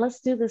like, "Man, let's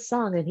do this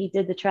song." And he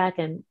did the track,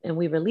 and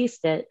we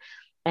released it.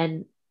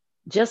 And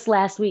just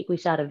last week we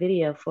shot a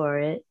video for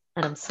it,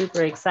 and I'm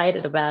super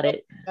excited about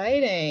it.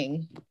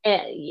 Exciting.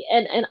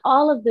 And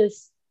all of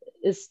this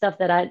is stuff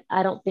that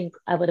I don't think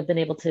I would have been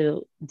able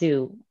to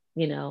do,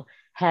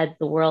 had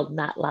the world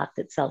not locked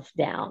itself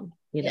down,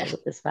 Yeah.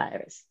 with this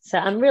virus. So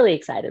I'm really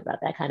excited about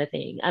that kind of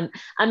thing.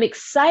 I'm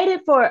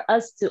excited for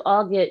us to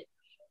all get,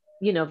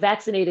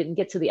 vaccinated and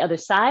get to the other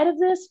side of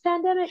this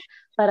pandemic.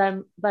 But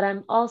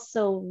I'm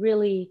also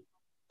really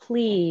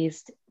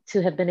pleased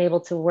to have been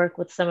able to work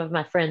with some of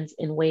my friends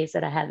in ways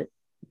that I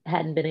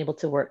hadn't been able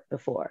to work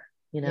before.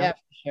 Yeah, for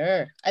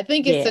sure. I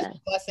think it's such Yeah.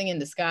 a blessing in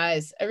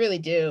disguise. I really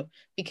do,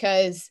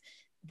 because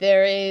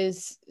there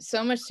is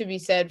so much to be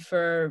said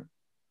for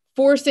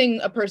forcing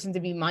a person to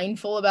be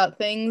mindful about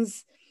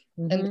things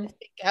and Mm-hmm.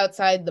 think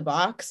outside the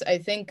box. I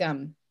think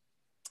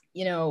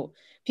you know,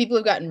 people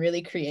have gotten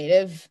really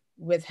creative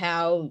with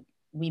how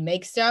we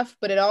make stuff,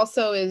 but it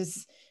also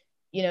is,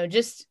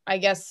 just I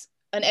guess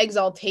an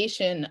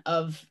exaltation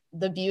of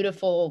the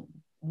beautiful,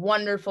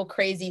 wonderful,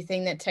 crazy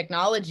thing that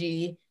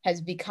technology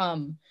has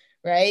become,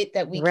 right?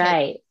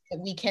 Right. That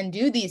we can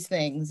do these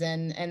things,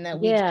 and that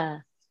we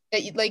can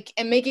Yeah. like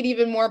and make it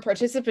even more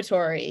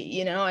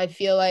participatory. I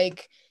feel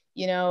like,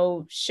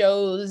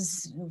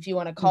 shows, if you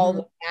want to call Mm-hmm.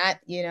 them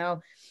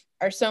that,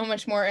 are so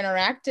much more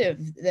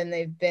interactive than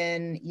they've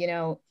been.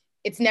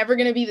 It's never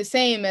going to be the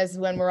same as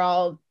when we're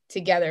all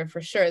together,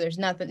 for sure. There's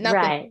nothing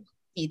Right.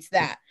 beats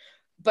that.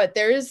 But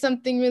there is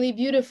something really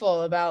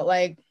beautiful about,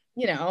 like,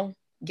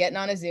 getting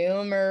on a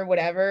Zoom or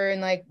whatever and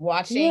like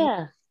watching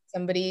Yeah.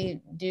 somebody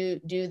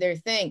do their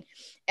thing.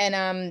 And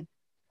I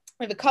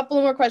have a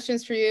couple more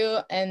questions for you,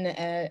 and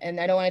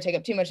I don't want to take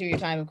up too much of your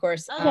time, of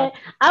course. Okay.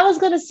 I was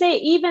gonna say,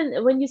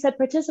 even when you said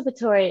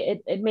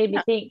participatory, it made me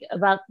Yeah. think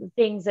about the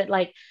things that,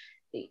 like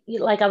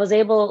I was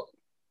able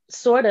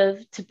sort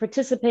of to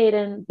participate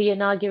in the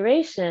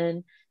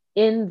inauguration,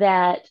 in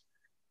that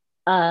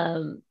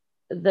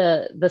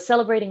the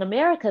Celebrating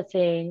America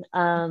thing.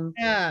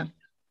 Yeah.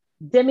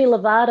 Demi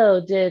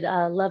Lovato did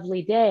a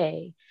Lovely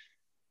Day,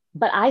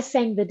 but I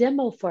sang the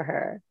demo for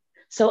her.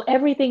 So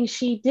everything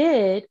she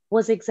did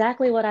was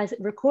exactly what I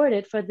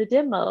recorded for the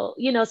demo.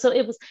 So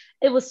it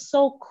was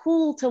so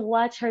cool to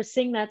watch her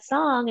sing that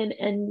song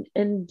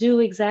and do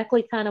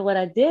exactly kind of what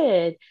I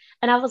did.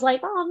 And I was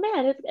like, oh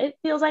man, it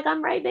feels like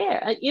I'm right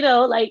there.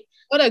 Like,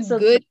 What a so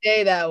good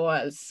day that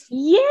was.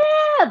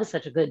 yeah, it was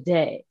such a good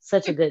day.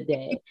 Such a good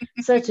day.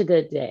 Such a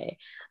good day.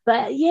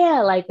 But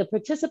yeah, like the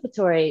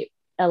participatory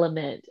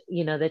element,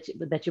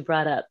 that you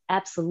brought up.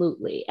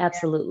 Absolutely.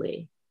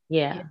 Absolutely.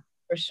 Yeah, Yeah.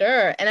 for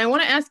sure. And I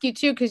want to ask you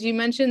too, because you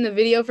mentioned the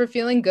video for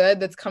Feeling Good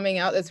that's coming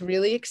out. That's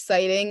really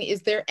exciting.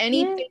 Is there Yeah.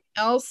 anything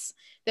else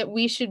that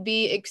we should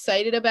be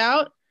excited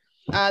about,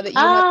 that you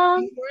have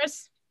Um, for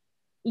us?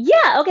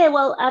 yeah, okay.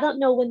 Well, I don't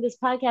know when this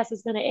podcast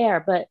is gonna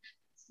air, but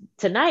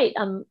tonight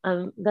I'm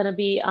gonna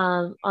be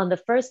on the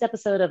first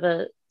episode of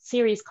a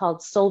series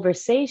called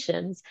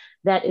Soulversations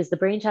that is the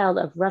brainchild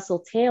of Russell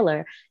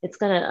Taylor. It's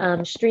going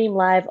to stream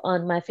live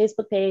on my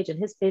Facebook page and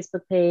his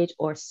Facebook page,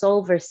 or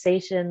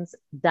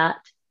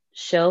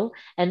soulversations.show.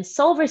 And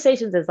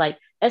Soulversations is like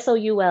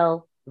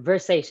SOUL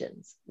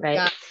Versations,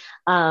 right?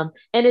 And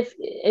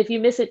if you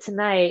miss it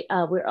tonight,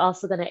 we're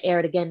also going to air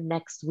it again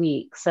next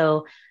week.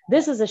 So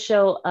this is a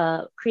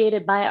show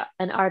created by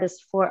an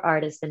artist for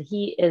artists, and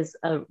he is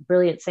a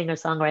brilliant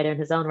singer-songwriter in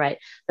his own right,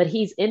 but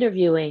he's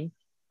interviewing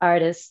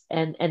artists,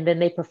 and then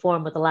they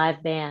perform with a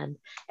live band.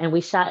 And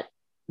we shot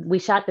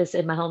this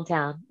in my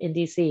hometown in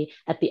DC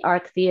at the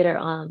Arc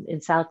Theater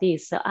in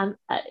Southeast. So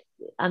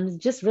I'm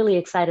just really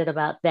excited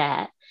about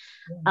that.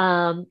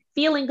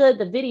 Feeling Good,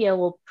 the video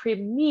will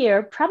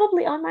premiere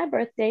probably on my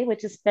birthday,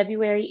 which is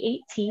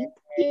February 18th.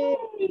 Yay!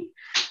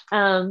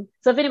 So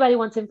if anybody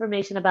wants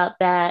information about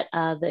that,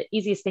 the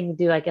easiest thing to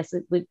do, I guess,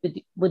 it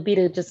would be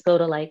to just go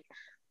to like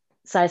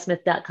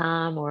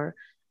cysmith.com or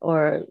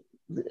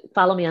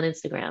follow me on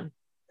Instagram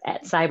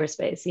at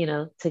cyberspace,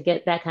 to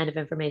get that kind of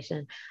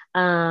information.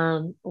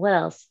 What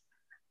else?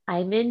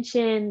 I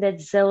mentioned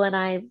that Zoe and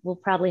I will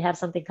probably have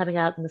something coming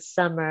out in the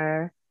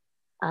summer.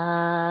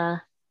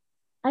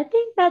 I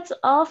think that's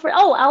all for,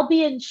 I'll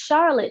be in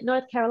Charlotte,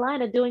 North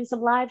Carolina, doing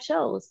some live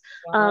shows.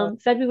 Wow.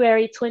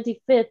 February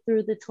 25th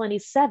through the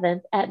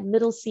 27th at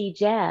Middle C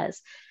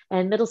Jazz.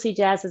 And Middle C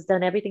Jazz has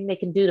done everything they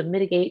can do to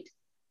mitigate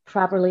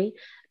properly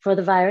for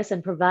the virus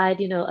and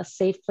provide, a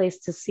safe place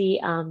to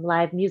see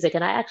live music.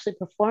 And I actually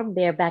performed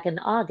there back in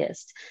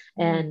August,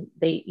 and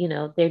they,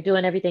 they're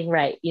doing everything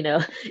right.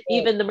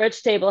 Even the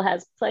merch table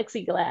has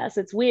plexiglass.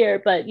 It's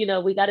weird, but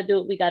we got to do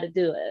what we got to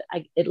do.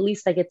 At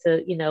least I get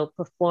to,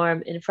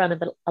 perform in front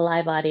of a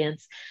live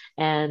audience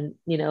and,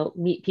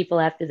 meet people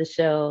after the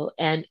show.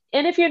 And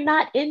if you're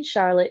not in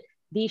Charlotte,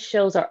 these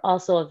shows are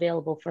also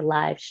available for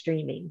live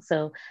streaming.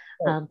 So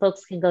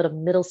folks can go to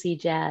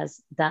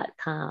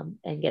middlecjazz.com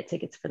and get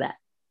tickets for that.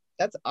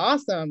 That's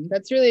awesome.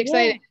 That's really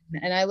exciting. Yeah.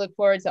 And I look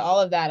forward to all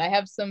of that. I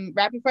have some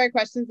rapid fire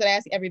questions that I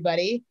ask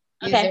everybody.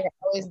 These are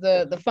always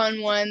the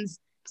fun ones.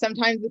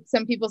 Sometimes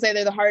some people say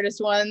they're the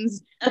hardest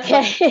ones.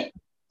 Okay.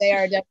 They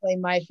are definitely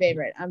my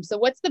favorite. So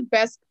what's the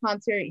best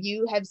concert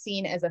you have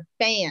seen as a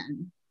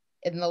fan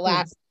in the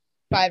last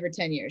 5 or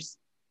 10 years?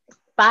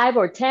 5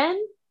 or 10?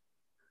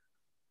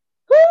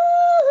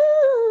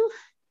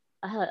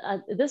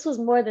 This was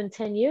more than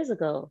 10 years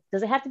ago.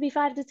 Does it have to be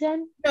 5 to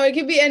 10? No, it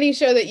could be any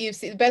show that you've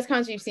seen. The best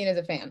concert you've seen as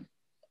a fan.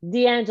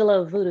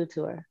 D'Angelo Voodoo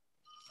Tour,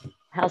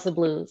 House of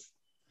Blues.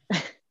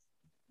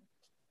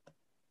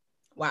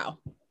 Wow.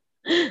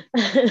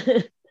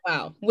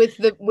 Wow. With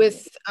who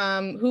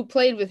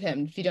played with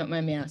him, if you don't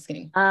mind me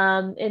asking?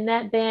 In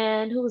that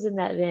band, who was in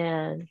that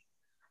band?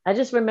 I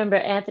just remember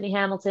Anthony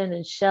Hamilton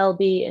and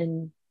Shelby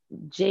and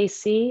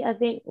JC, I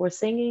think, were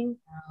singing.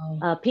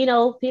 Wow.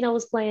 Pino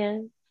was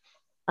playing.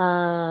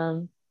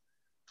 Who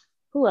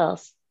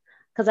else?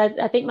 Because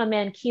I think my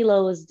man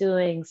Kilo was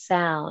doing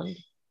sound.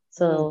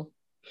 So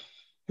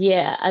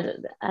yeah, I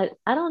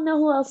don't know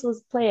who else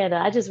was playing.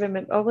 I just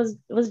remember, or was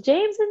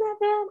James in that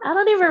band? I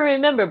don't even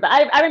remember, but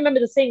I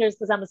remember the singers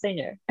because I'm a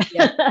singer.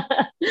 Yeah.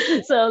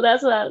 So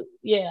that's what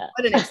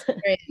what an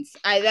experience.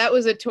 That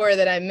was a tour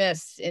that I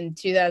missed in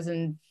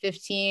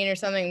 2015 or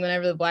something,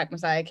 whenever the Black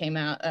Messiah came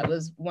out. That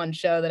was one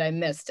show that I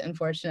missed,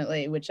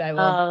 unfortunately, which I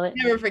will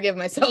never forgive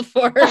myself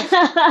for.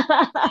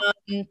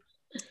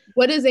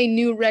 What is a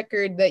new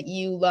record that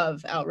you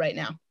love out right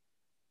now?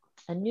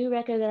 A new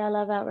record that I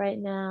love out right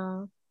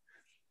now.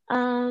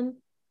 Let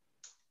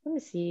me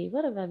see.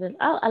 What have I been?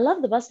 I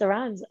love the Busta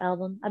Rhymes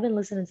album. I've been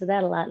listening to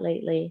that a lot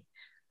lately.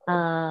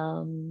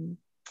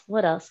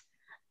 What else?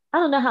 I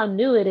don't know how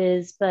new it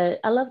is, but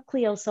I love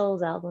Cleo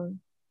Soul's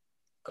album.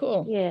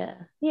 Cool. Yeah.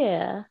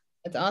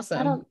 That's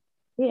awesome.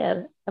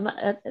 I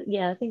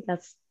think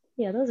those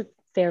are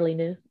fairly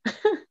new.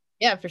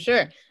 Yeah, for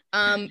sure.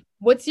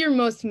 What's your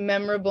most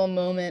memorable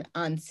moment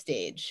on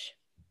stage?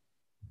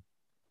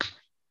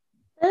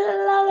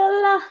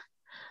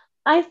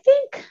 I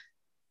think,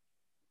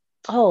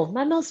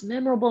 my most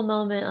memorable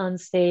moment on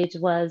stage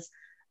was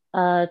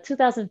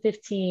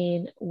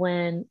 2015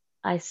 when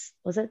was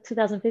it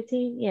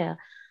 2015? Yeah.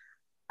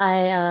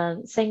 I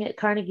sang at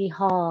Carnegie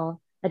Hall.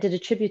 I did a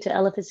tribute to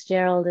Ella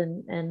Fitzgerald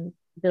and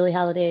Billie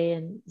Holiday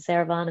and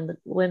Sarah Vaughan and the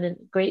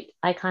great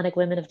iconic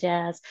women of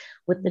jazz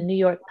with the New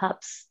York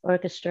Pops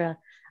Orchestra.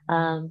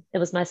 It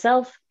was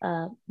myself,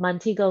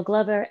 Montego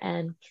Glover,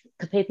 and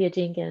Capathia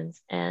Jenkins,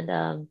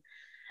 and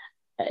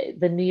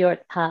the New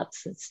York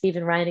Pops,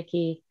 Stephen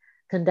Reinecke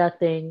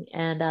conducting.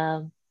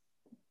 And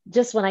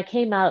just when I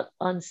came out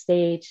on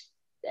stage,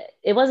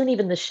 it wasn't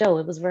even the show,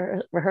 it was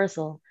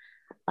rehearsal.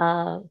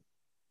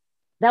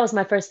 That was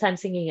my first time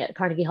singing at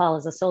Carnegie Hall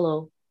as a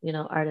solo,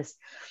 artist.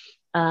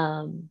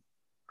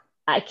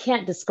 I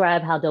can't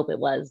describe how dope it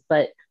was,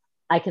 but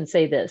I can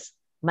say this.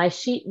 My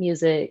sheet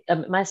music,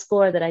 my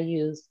score that I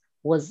used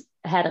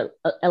had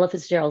Ella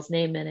Fitzgerald's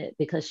name in it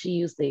because she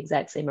used the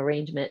exact same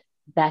arrangement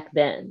back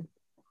then.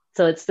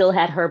 So it still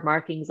had her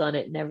markings on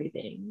it and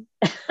everything.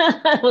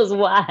 It was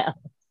wild.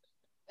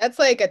 That's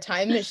like a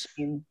time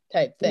machine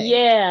type thing.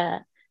 Yeah.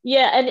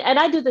 Yeah. And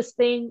I do this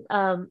thing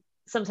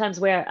sometimes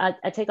where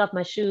I take off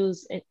my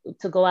shoes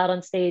to go out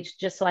on stage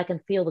just so I can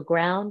feel the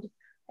ground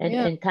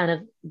Yeah. and kind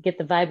of get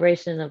the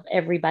vibration of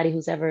everybody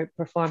who's ever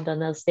performed on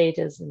those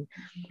stages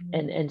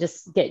and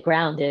just get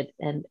grounded.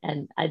 And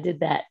I did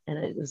that and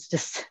it was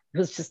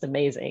just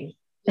amazing.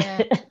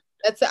 Yeah.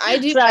 I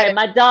do Sorry, that.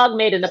 my dog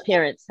made an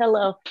appearance.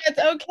 Hello. That's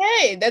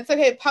okay. That's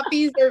okay.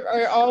 Puppies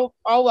are all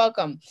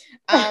welcome.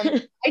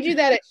 I do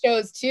that at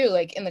shows too,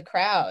 like in the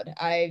crowd.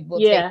 I will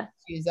take Yeah. my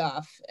shoes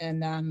off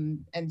and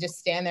just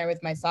stand there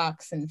with my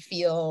socks and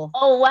feel,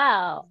 Oh,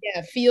 wow.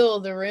 yeah, feel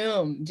the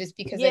room. Just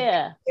because I think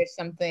Yeah. there's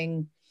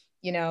something,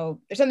 there's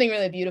something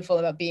really beautiful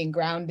about being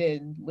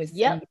grounded with and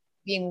Yep.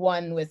 being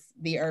one with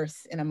the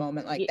earth in a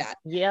moment like that.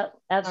 Yep.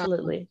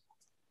 Absolutely.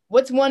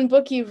 What's one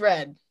book you've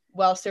read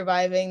while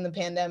surviving the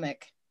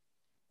pandemic?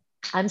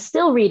 I'm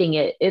still reading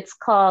it. It's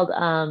called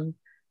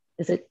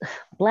is it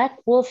Black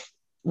Wolf?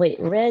 Wait,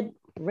 Red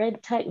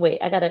Tight.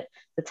 Wait, the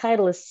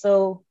title is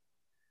so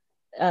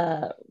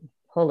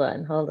hold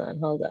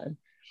on.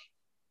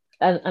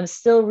 I'm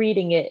still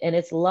reading it and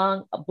it's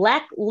long.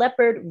 Black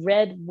Leopard,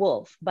 Red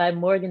Wolf by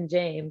Morgan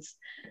James.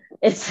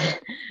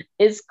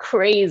 It's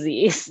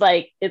crazy. It's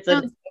like it's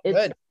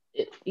good.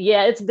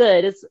 Yeah, it's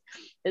good.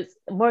 It's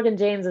Morgan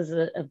James is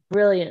a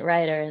brilliant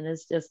writer, and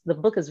it's just the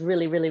book is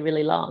really, really,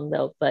 really long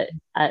though, but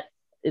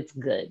it's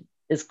good.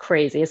 It's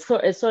crazy. It's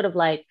sort of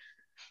like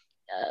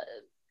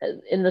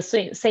in the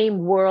same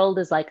world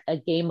as like a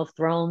Game of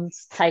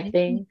Thrones type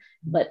thing,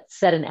 but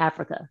set in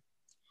Africa,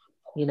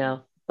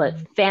 but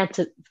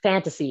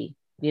fantasy,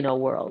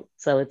 world.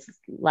 So it's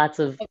lots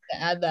of I have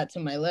to add that to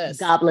my list.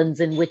 Goblins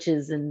and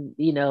witches and,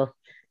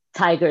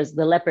 tigers,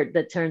 the leopard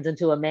that turns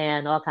into a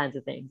man, all kinds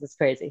of things. It's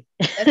crazy.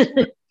 That's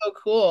so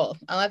cool.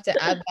 I'll have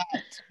to add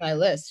that to my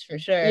list for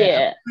sure.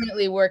 Yeah. I'm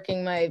currently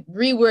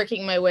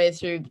reworking my way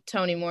through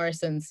Toni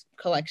Morrison's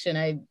collection.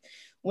 I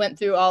went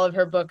through all of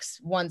her books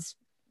once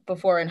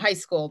before in high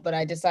school, but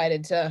I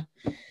decided to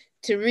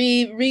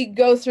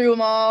go through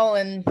them all,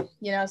 and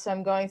so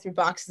I'm going through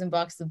boxes and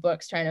boxes of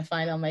books trying to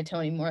find all my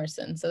Toni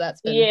Morrison. So that's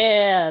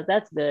been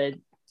that's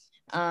good.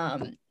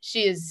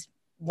 She is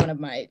one of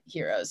my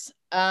heroes.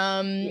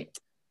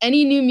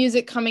 Any new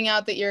music coming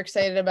out that you're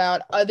excited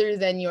about other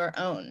than your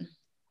own?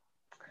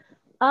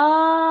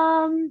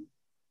 I'm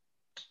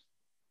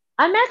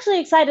actually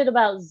excited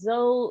about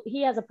Zoe.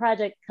 He has a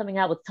project coming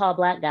out with Tall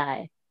Black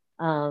Guy.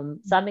 So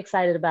I'm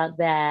excited about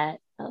that.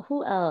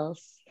 Who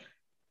else?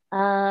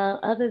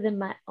 Other than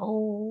my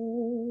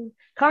own,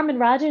 Carmen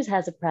Rogers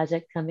has a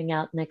project coming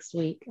out next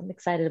week. I'm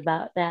excited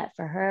about that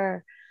for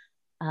her.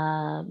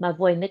 My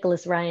boy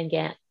Nicholas Ryan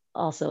Gant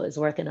also is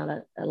working on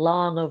a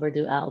long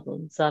overdue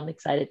album, so I'm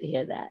excited to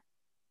hear that.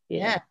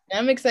 Yeah,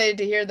 I'm excited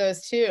to hear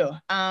those too.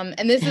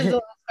 And this is the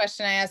last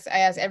question I ask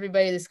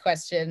everybody this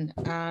question.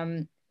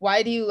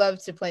 Why do you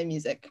love to play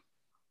music?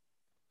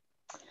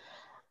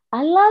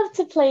 I love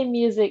to play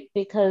music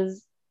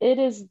because it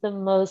is the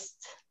most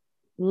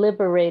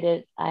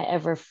liberated I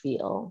ever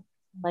feel.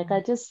 Like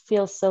I just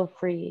feel so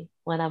free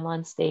when I'm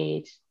on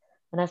stage,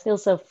 and I feel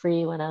so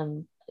free when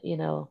I'm,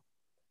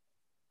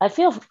 I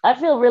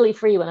feel really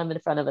free when I'm in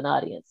front of an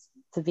audience,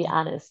 to be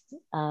honest.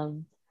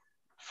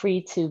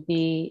 Free to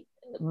be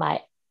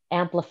my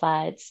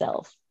amplified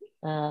self,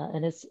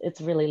 and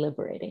it's really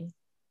liberating.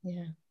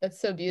 Yeah,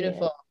 that's so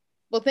beautiful. Yeah.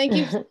 Well, thank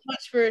you so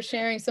much for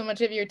sharing so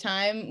much of your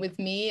time with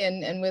me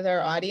and with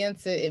our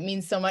audience. It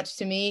means so much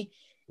to me,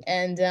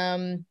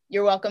 and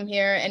you're welcome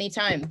here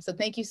anytime. So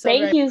thank you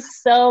Thank you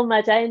so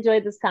much. I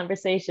enjoyed this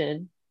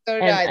conversation. So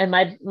did I. And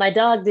my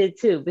dog did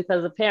too,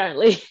 because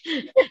apparently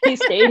he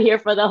stayed here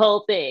for the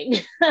whole thing.